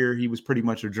career, he was pretty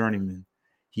much a journeyman.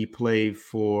 He played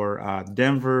for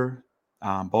Denver,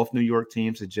 both New York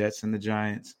teams, the Jets and the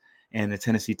Giants, and the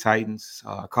Tennessee Titans.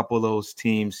 A couple of those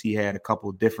teams, he had a couple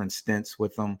of different stints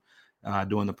with them,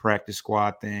 doing the practice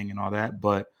squad thing and all that.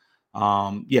 But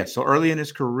so early in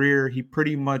his career, he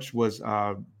pretty much was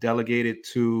delegated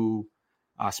to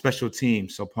special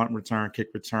teams, so punt return, kick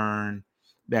return,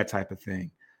 that type of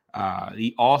thing.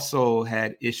 He also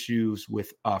had issues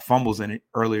with fumbles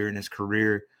earlier in his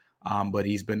career, but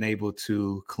he's been able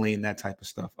to clean that type of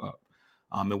stuff up.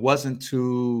 It wasn't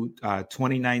to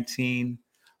 2019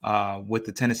 with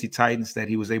the Tennessee Titans that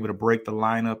he was able to break the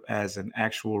lineup as an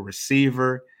actual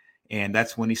receiver. And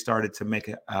that's when he started to make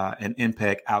an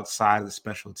impact outside of the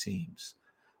special teams.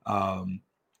 In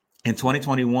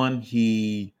 2021,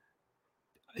 he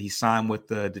signed with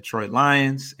the Detroit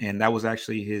Lions, and that was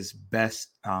actually his best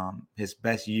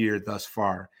year thus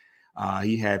far.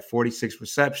 He had 46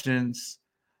 receptions,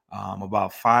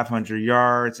 about 500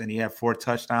 yards, and he had 4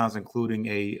 touchdowns, including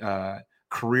a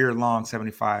career-long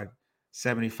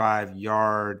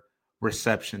 75-yard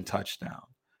reception touchdown.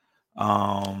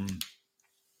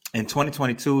 In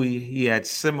 2022, he had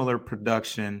similar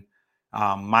production,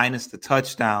 minus the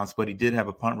touchdowns, but he did have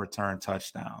a punt return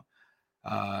touchdown.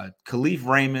 Kalif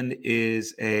Raymond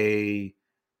is is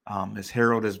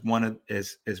heralded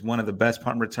as one of the best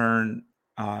punt returnmen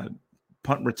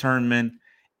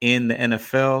in the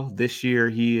NFL. This year,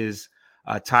 he is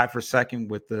tied for second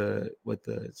with the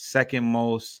second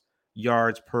most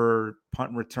yards per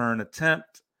punt return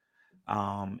attempt.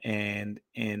 And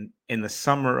in the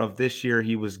summer of this year,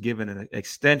 he was given an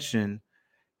extension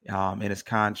in his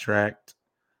contract.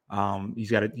 He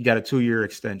got a 2-year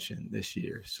extension this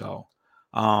year. So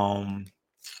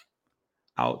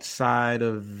outside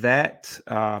of that,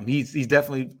 he's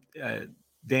definitely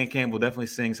Dan Campbell definitely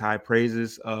sings high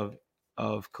praises of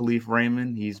Kalif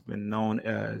Raymond. He's been known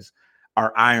as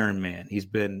our Iron Man. He's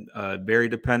been very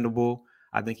dependable.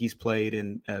 I think he's played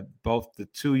in both the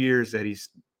 2 years that he's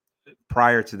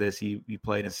prior to this, he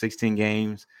played in 16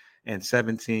 games and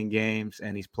 17 games,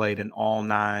 and he's played in all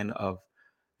 9 of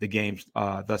the games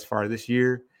thus far this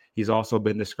year. He's also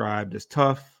been described as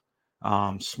tough,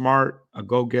 smart, a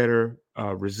go-getter,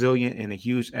 resilient, and a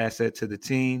huge asset to the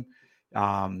team.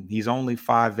 He's only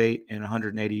 5'8" and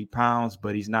 180 pounds,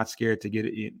 but he's not scared to get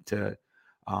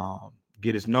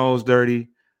his nose dirty,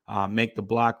 make the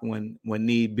block when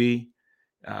need be.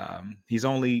 He's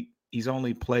only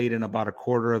played in about a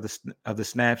quarter of the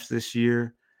snaps this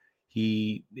year.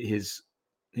 His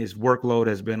workload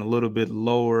has been a little bit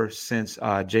lower since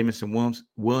Jameson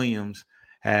Williams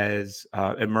has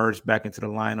emerged back into the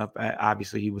lineup.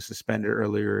 Obviously, he was suspended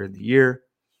earlier in the year.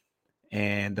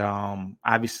 And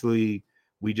obviously,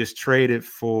 we just traded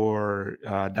for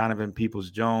Donovan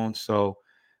Peoples-Jones. So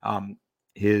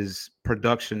his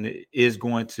production is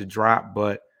going to drop.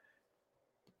 But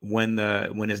when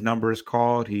his number is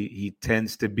called, he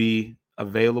tends to be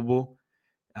available.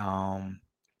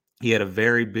 He had a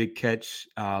very big catch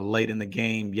late in the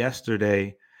game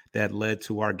yesterday that led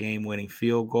to our game-winning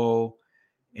field goal.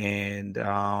 And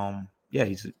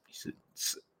he's a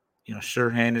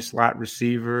sure-handed slot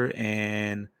receiver,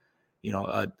 and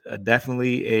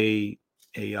definitely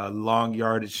a long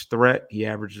yardage threat. He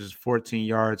averages 14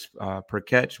 yards per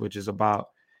catch, which is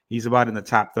he's about in the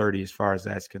top 30 as far as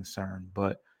that's concerned.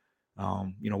 But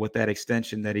with that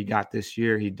extension that he got this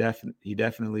year, he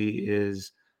definitely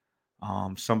is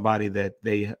somebody that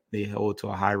they hold to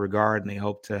a high regard, and they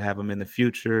hope to have him in the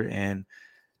future. And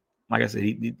like I said,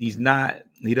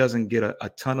 he doesn't get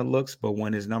a ton of looks, but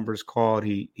when his number is called,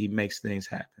 he makes things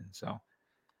happen. So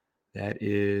that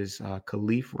is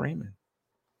Kalif Raymond.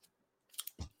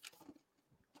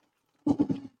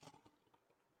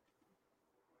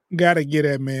 Got to get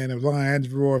that man a Lions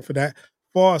roar for that.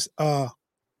 Foss,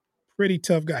 pretty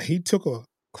tough guy. He took a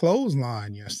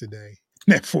clothesline yesterday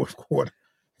in that fourth quarter.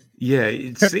 Yeah,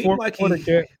 it seemed like he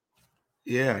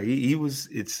was.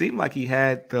 It seemed like he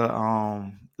had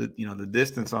the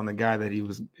distance on the guy that he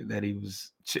was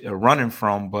running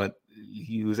from, but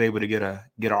he was able to get an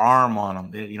arm on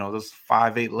him. Those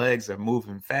 5'8" legs are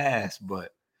moving fast,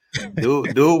 but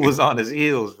dude was on his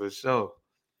heels for sure.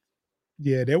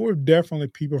 Yeah, there were definitely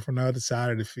people from the other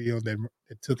side of the field that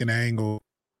took an angle,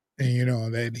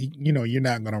 and that you're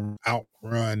not going to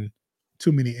outrun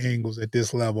too many angles at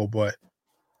this level, but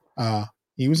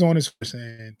he was on his first,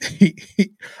 and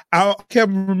I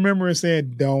kept remembering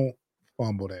saying, "Don't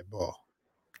fumble that ball."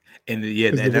 And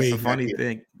that's the funny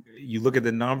thing. You look at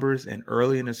the numbers, and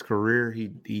early in his career,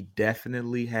 he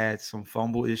definitely had some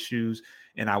fumble issues.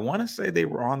 And I want to say they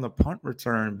were on the punt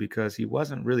return because he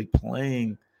wasn't really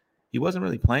playing. He wasn't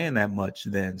really playing that much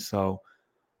then. So,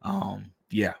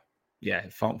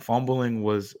 fumbling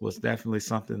was definitely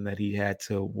something that he had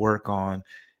to work on,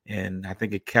 and I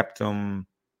think it kept him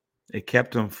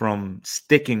from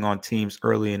sticking on teams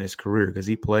early in his career, because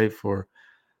he played for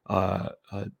a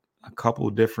couple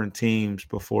of different teams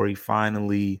before he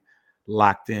finally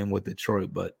locked in with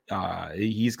Detroit. But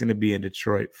he's going to be in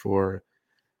Detroit for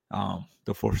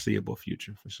the foreseeable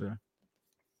future for sure.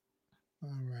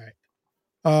 All right.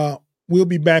 We'll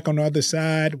be back on the other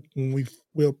side when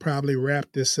we'll probably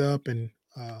wrap this up and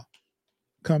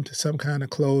come to some kind of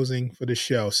closing for the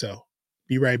show. So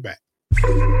be right back.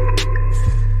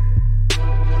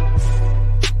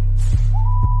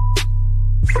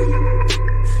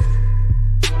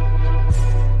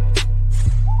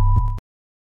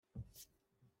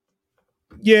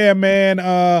 Yeah, man.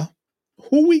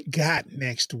 Who we got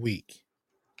next week?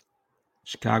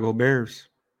 Chicago Bears.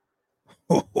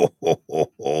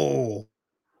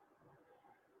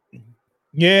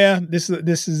 Yeah, this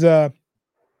is we're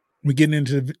getting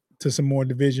into some more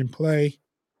division play.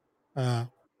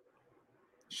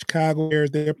 Chicago Bears,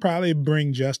 they'll probably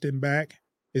bring Justin back.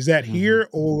 Is that here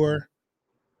or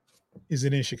is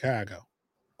it in Chicago?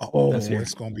 Oh,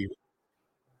 it's going to be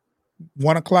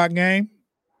 1 o'clock game.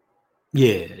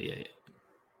 Yeah.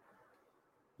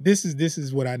 This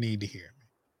is what I need to hear.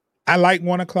 I like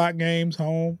 1 o'clock games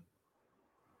home.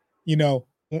 I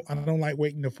don't like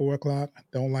waiting till 4 o'clock. I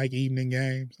don't like evening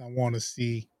games. I want to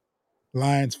see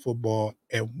Lions football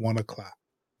at 1 o'clock.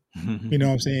 You know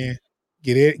what I'm saying?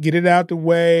 Get it out the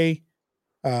way.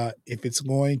 If it's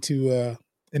going to,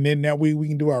 and then that way we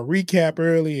can do our recap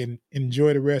early and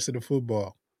enjoy the rest of the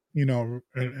football. And the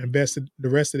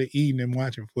rest of the evening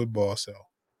watching football. So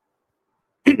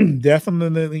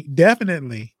definitely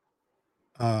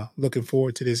looking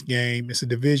forward to this game. It's a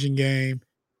division game.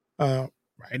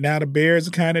 Right now the Bears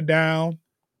are kind of down.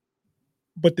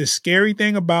 But the scary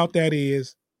thing about that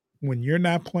is when you're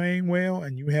not playing well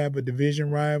and you have a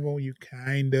division rival, you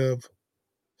kind of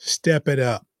step it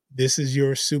up. This is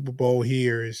your Super Bowl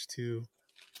here, is to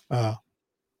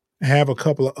have a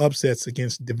couple of upsets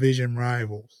against division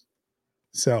rivals.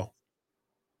 So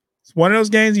It's one of those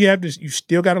games you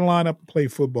still got to line up and play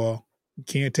football. You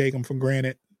can't take them for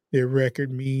granted. Their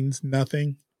record means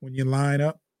nothing when you line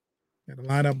up. You got to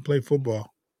line up and play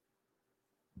football.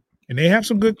 And they have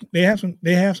some good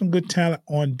talent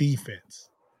on defense.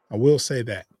 I will say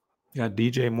that. You got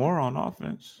DJ Moore on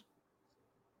offense.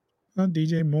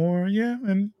 DJ Moore, yeah,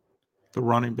 and the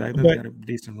running back. They got a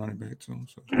decent running back too.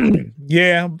 So.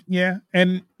 yeah,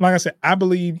 and like I said, I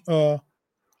believe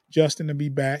Justin to be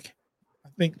back. I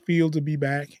think Fields will be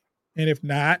back, and if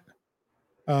not,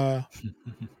 I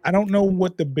don't know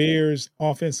what the Bears'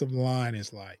 offensive line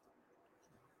is like.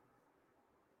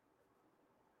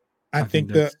 I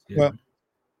think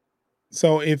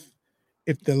so if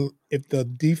the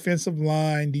defensive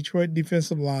line, Detroit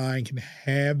defensive line, can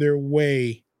have their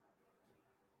way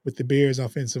with the Bears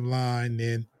offensive line,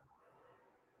 then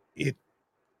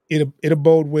it'll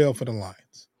bode well for the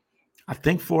Lions. I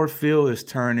think Ford Field is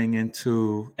turning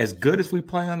into, as good as we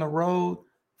play on the road,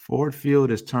 Ford Field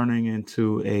is turning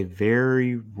into a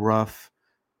very rough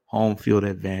home field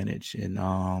advantage. And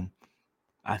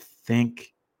I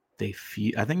think it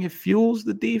fuels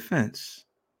the defense.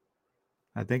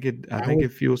 I think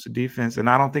it fuels the defense. And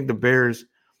I don't think the Bears,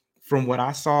 from what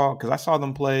I saw, because I saw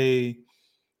them play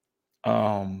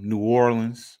New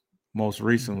Orleans most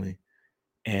recently,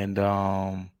 and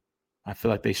I feel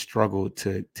like they struggled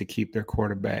to keep their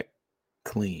quarterback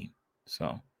clean.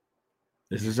 So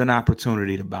this is an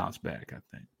opportunity to bounce back, I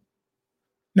think.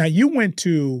 Now, you went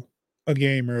to a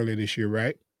game earlier this year,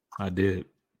 right? I did.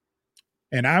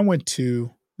 And I went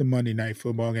to the Monday Night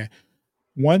Football game.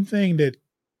 One thing that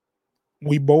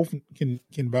we both can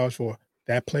vouch for,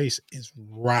 that place is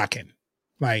rocking.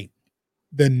 Like,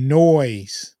 the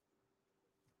noise,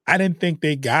 I didn't think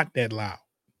they got that loud.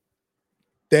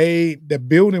 The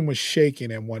building was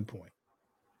shaking at one point.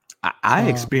 I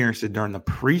experienced it during the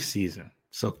preseason,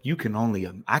 so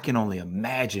I can only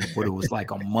imagine what it was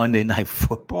like on Monday Night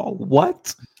Football.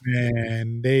 What?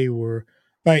 Man, they were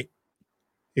like,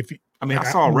 I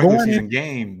saw a regular season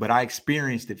game, but I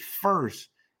experienced it first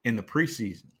in the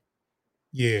preseason.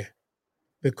 Yeah,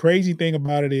 the crazy thing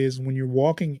about it is when you're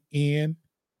walking in,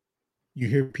 you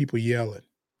hear people yelling,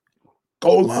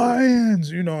 "Go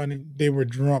Lions!" And they were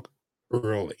drunk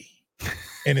early.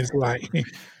 And it's like,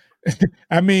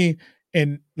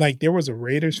 and like there was a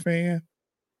Raiders fan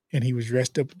and he was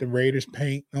dressed up with the Raiders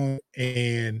paint on,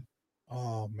 and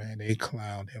oh man, they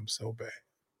clowned him so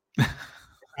bad.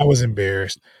 I was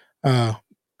embarrassed. I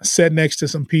sat next to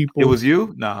some people. It was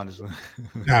you? No,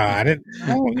 I didn't.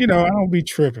 I don't be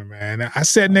tripping, man. I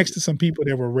sat next to some people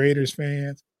that were Raiders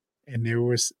fans, and there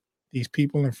was these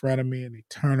people in front of me, and they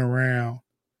turned around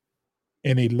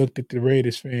and they looked at the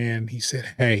Raiders fan. He said,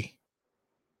 "Hey,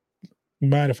 you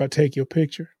mind if I take your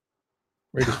picture?"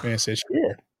 Raiders fan said,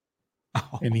 "Sure."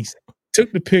 And he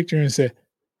took the picture and said,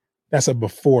 "That's a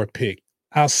before pic.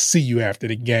 I'll see you after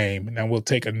the game, and then we'll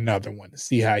take another one to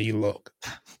see how you look."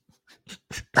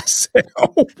 I said,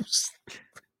 "Oh,"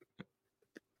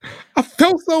 I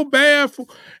felt so bad for,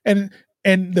 and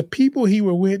the people he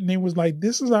were with, and they was like,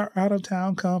 "This is our out of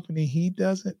town company. He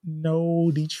doesn't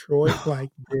know Detroit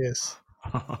like this."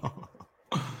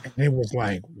 And it was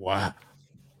like, wow.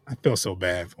 I felt so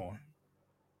bad for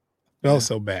him.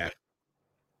 So bad.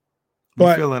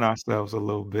 We're feeling ourselves a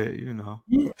little bit,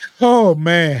 Oh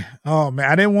man.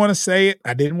 I didn't want to say it.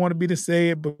 I didn't want to be to say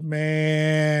it, but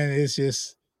man, it's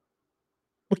just.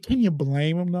 But can you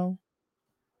blame him though?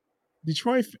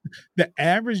 Detroit, the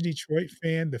average Detroit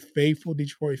fan, the faithful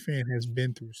Detroit fan, has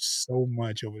been through so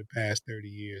much over the past 30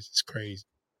 years. It's crazy.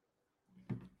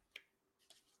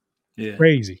 Yeah,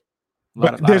 crazy.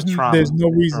 But there's no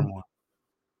reason. Turmoil.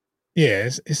 Yeah,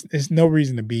 it's no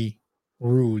reason to be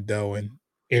rude though and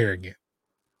arrogant.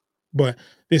 But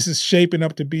this is shaping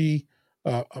up to be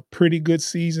a pretty good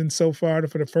season so far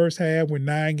for the first half. We're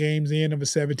 9 games in of a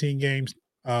 17 games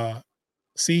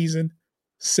season,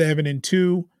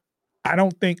 7-2. I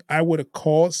don't think I would have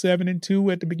called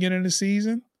 7-2 at the beginning of the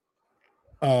season.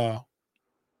 I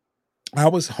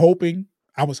was hoping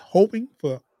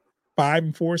for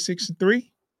 5-4,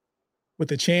 6-3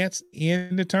 with a chance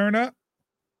in to turn up.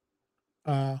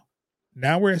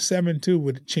 Now we're at 7-2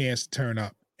 with a chance to turn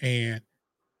up, and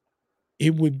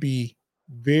it would be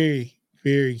very,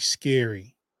 very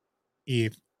scary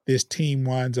if this team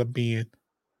winds up being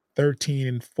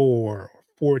 13-4 or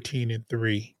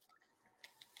 14-3.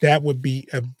 That would be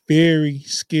a very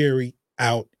scary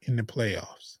out in the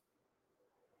playoffs.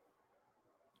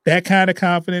 That kind of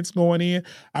confidence going in.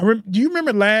 Do you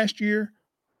remember last year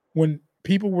when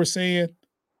people were saying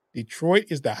Detroit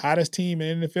is the hottest team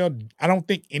in the NFL? I don't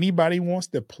think anybody wants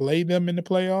to play them in the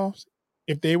playoffs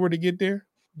if they were to get there.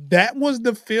 that was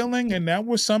the feeling, and that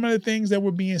was some of the things that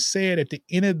were being said at the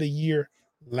end of the year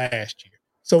last year.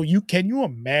 So can you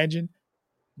imagine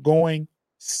going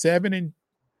 7-1,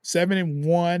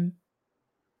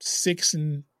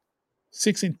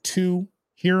 6-2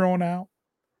 here on out?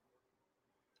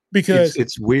 Because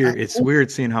it's weird. It's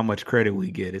weird seeing how much credit we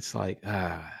get. It's like,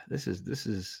 this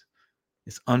is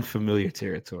it's unfamiliar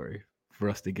territory for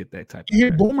us to get that type of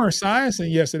credit. Boomer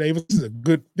Esiason yesterday.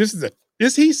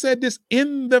 He said this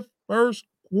in the first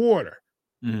quarter.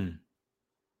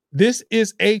 This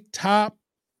is a top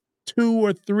 2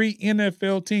 or 3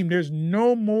 NFL team. There's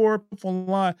no more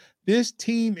line. This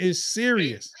team is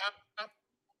serious. Top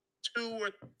 2 or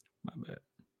my bad.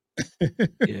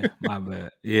 Yeah, my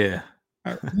bad. Yeah.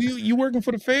 You working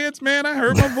for the feds, man? I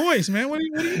heard my voice, man. What are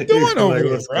you doing over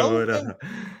here, bro?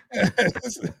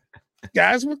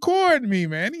 Guys recording me,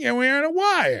 man. You're wearing a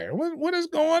wire. What is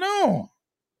going on?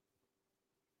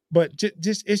 But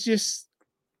just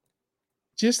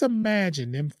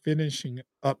imagine them finishing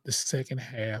up the second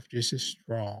half just as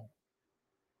strong.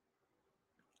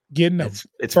 It's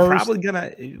probably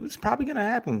gonna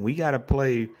happen. We got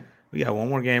one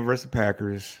more game versus the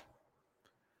Packers.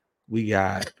 We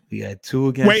got 2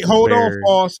 against. Wait, hold on,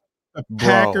 Foss. The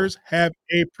Packers have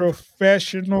a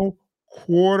professional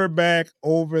quarterback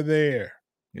over there.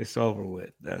 It's over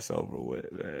with. That's over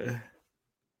with, man.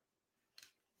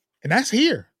 And that's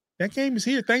here. That game is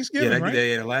here. Thanksgiving, right?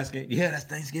 Yeah, the last game. Yeah, that's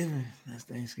Thanksgiving.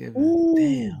 Ooh.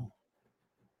 Damn.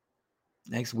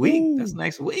 Next week. Ooh. That's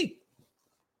next week.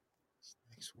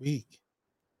 Next week.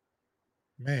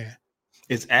 Man.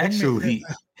 It's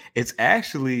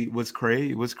actually what's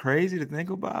crazy to think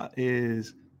about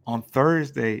is on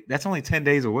Thursday. That's only 10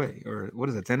 days away, or what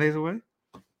is it? 10 days away?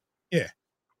 Yeah,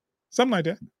 something like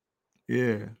that.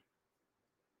 Yeah,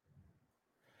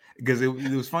 because it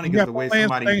was funny because the way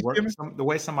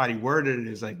somebody worded it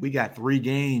is like we got 3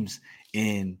 games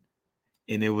and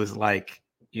it was like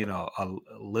a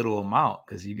little amount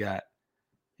because you got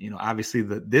obviously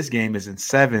this game is in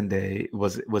 7 days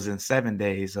was in 7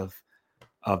 days of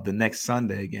the next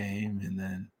Sunday game, and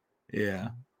then in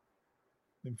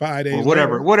 5 days,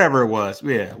 whatever it was,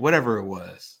 whatever it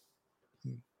was.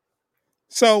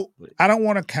 So I don't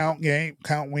want to count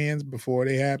wins before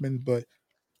they happen, but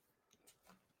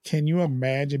can you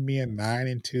imagine being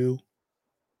 9-2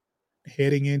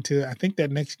 heading into? I think that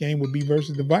next game would be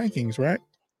versus the Vikings, right?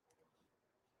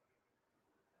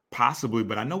 Possibly,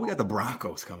 but I know we got the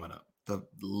Broncos coming up, the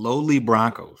lowly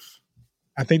Broncos.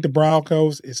 I think the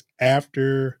Broncos is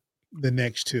after the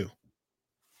next 2.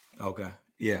 Okay.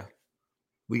 Yeah.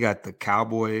 We got the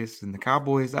Cowboys, and the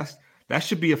Cowboys, that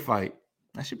should be a fight.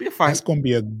 That should be a fight. That's gonna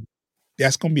be a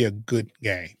good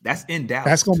game. That's in Dallas.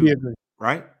 That's gonna be a good,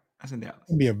 right? That's in Dallas. It's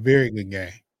gonna be a very good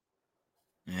game.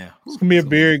 Yeah. It's gonna be a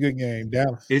very good game.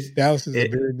 Dallas is a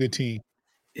very good team.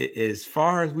 As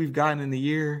far as we've gotten in the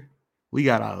year, we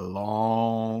got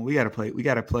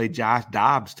to play Josh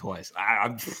Dobbs twice.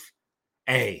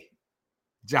 Hey,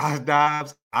 Josh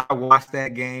Dobbs, I watched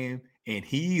that game and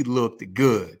he looked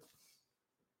good.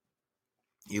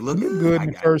 He looked good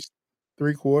in the first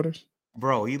 3 quarters.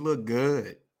 Bro, he looked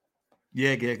good.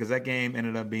 Yeah, because that game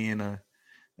ended up being a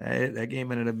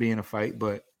fight,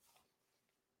 but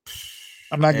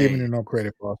I'm not giving you no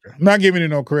credit, Parker. I'm not giving you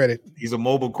no credit. He's a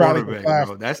mobile quarterback,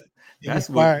 bro. That's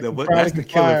the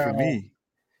killer for me.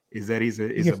 Is that he's a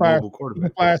mobile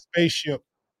quarterback. He can fly a spaceship.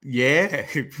 Yeah.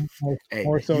 You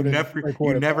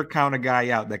never count a guy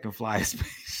out that can fly a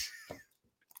space.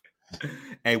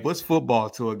 Hey, what's football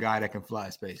to a guy that can fly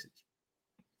spaces?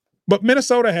 But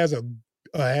Minnesota has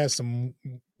some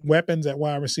weapons at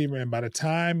wide receiver, and by the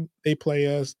time they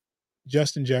play us,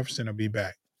 Justin Jefferson will be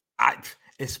back. I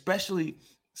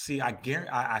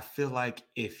feel like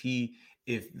if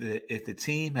the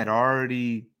team had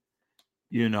already,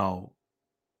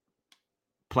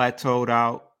 plateaued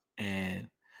out, and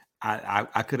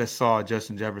I could have saw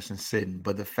Justin Jefferson sitting,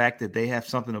 but the fact that they have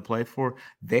something to play for,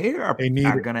 they're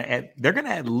gonna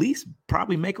at least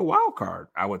probably make a wild card,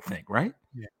 I would think, right?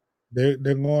 Yeah,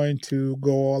 they're going to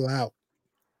go all out,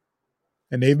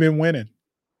 and they've been winning.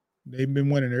 They're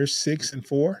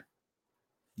 6-4.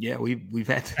 Yeah, we've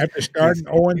had to, after starting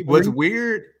 0-3. What's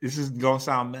weird, this is gonna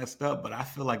sound messed up, but I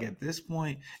feel like at this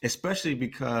point, especially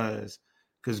because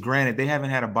granted they haven't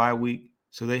had a bye week.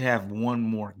 So they have one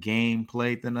more game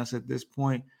played than us at this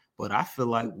point. But I feel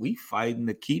like we fighting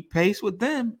to keep pace with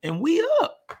them, and we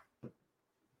up.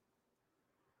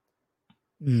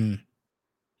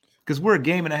 Because we're a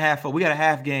game and a half up. We got a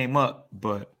half game up,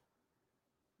 but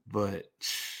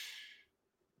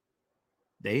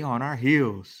they on our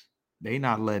heels. They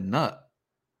not letting up.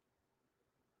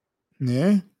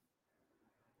 Yeah.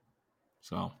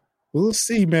 So we'll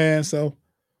see, man. So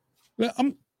we're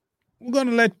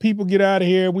gonna let people get out of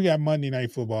here. We got Monday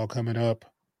Night Football coming up.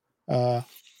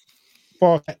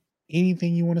 Paul,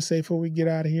 anything you want to say before we get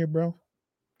out of here, bro?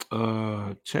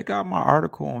 check out my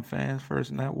article on Fans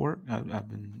First Network.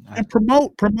 And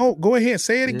promote. Go ahead,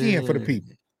 say it again for the Yeah.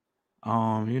 people.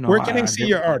 Where can they see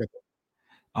your article?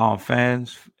 On Fan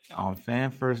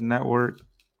First Network.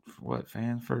 What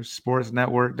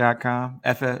fanfirstsportsnetwork.com.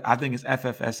 I think it's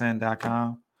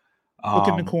ffsn.com. Look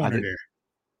in the corner there.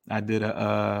 I did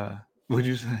what'd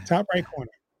you say? Top right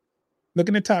corner. Look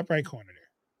in the top right corner there.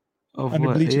 Of under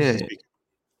what? Bleachers Yeah. Speaker.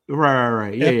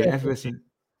 Right. Yeah, FFSN.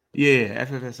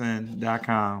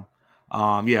 ffsn.com.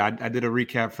 I did a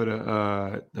recap for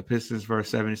the Pistons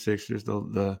versus 76ers,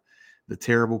 the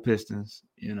terrible Pistons,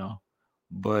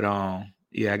 But I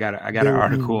got an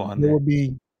article on there.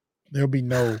 There'll be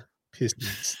no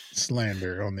Pistons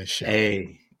slander on this show.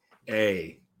 Hey.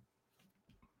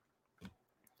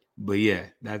 But yeah,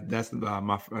 that's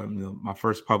my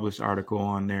first published article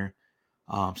on there.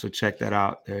 So check that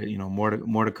out. There, more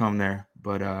to come there.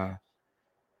 But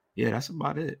that's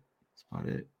about it.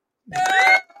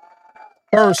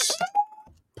 First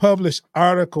published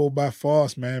article by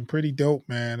Foss, man. Pretty dope,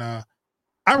 man. I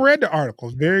read the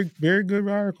article. Very, very good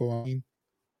article. I mean,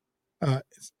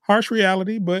 it's harsh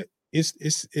reality, but it's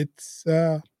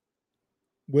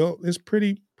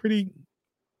pretty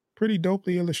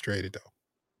dopely illustrated though.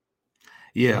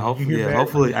 Yeah,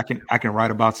 hopefully I can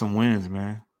write about some wins,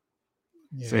 man.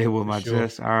 Yeah, say it with my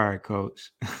chest. All right,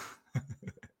 coach.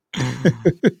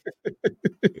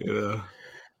 Yeah.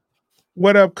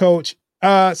 What up, coach?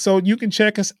 So you can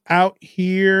check us out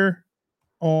here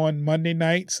on Monday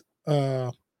nights,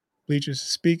 Bleachers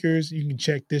Speakers. You can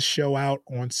check this show out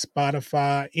on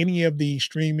Spotify, any of the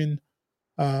streaming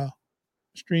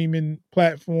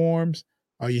platforms.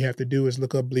 All you have to do is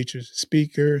look up Bleachers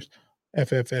Speakers,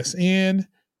 FFSN,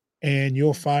 and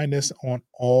you'll find us on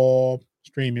all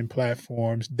streaming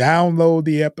platforms. Download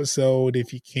the episode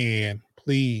if you can,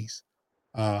 please.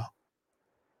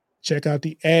 Check out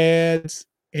the ads,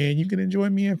 and you can enjoy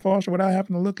me and Foster without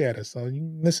having to look at us. So you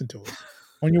can listen to us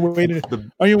on your way to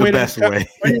the best way.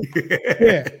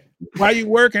 While you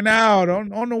working out,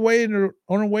 on the way to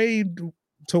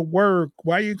work,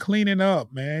 while you're cleaning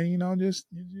up, man. Just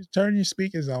turn your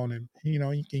speakers on, and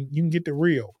you can get the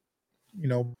real,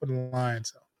 for the line.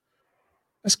 So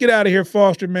let's get out of here,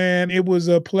 Foster, man. It was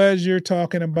a pleasure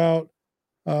talking about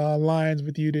Lions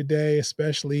with you today,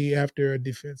 especially after a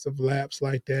defensive lapse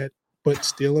like that, but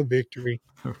still a victory.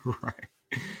 Right.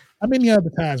 How many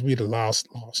other times we'd have lost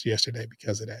yesterday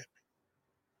because of that?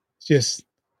 It's just,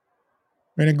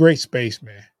 we're in a great space,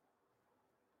 man.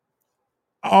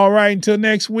 All right, until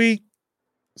next week.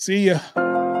 See ya.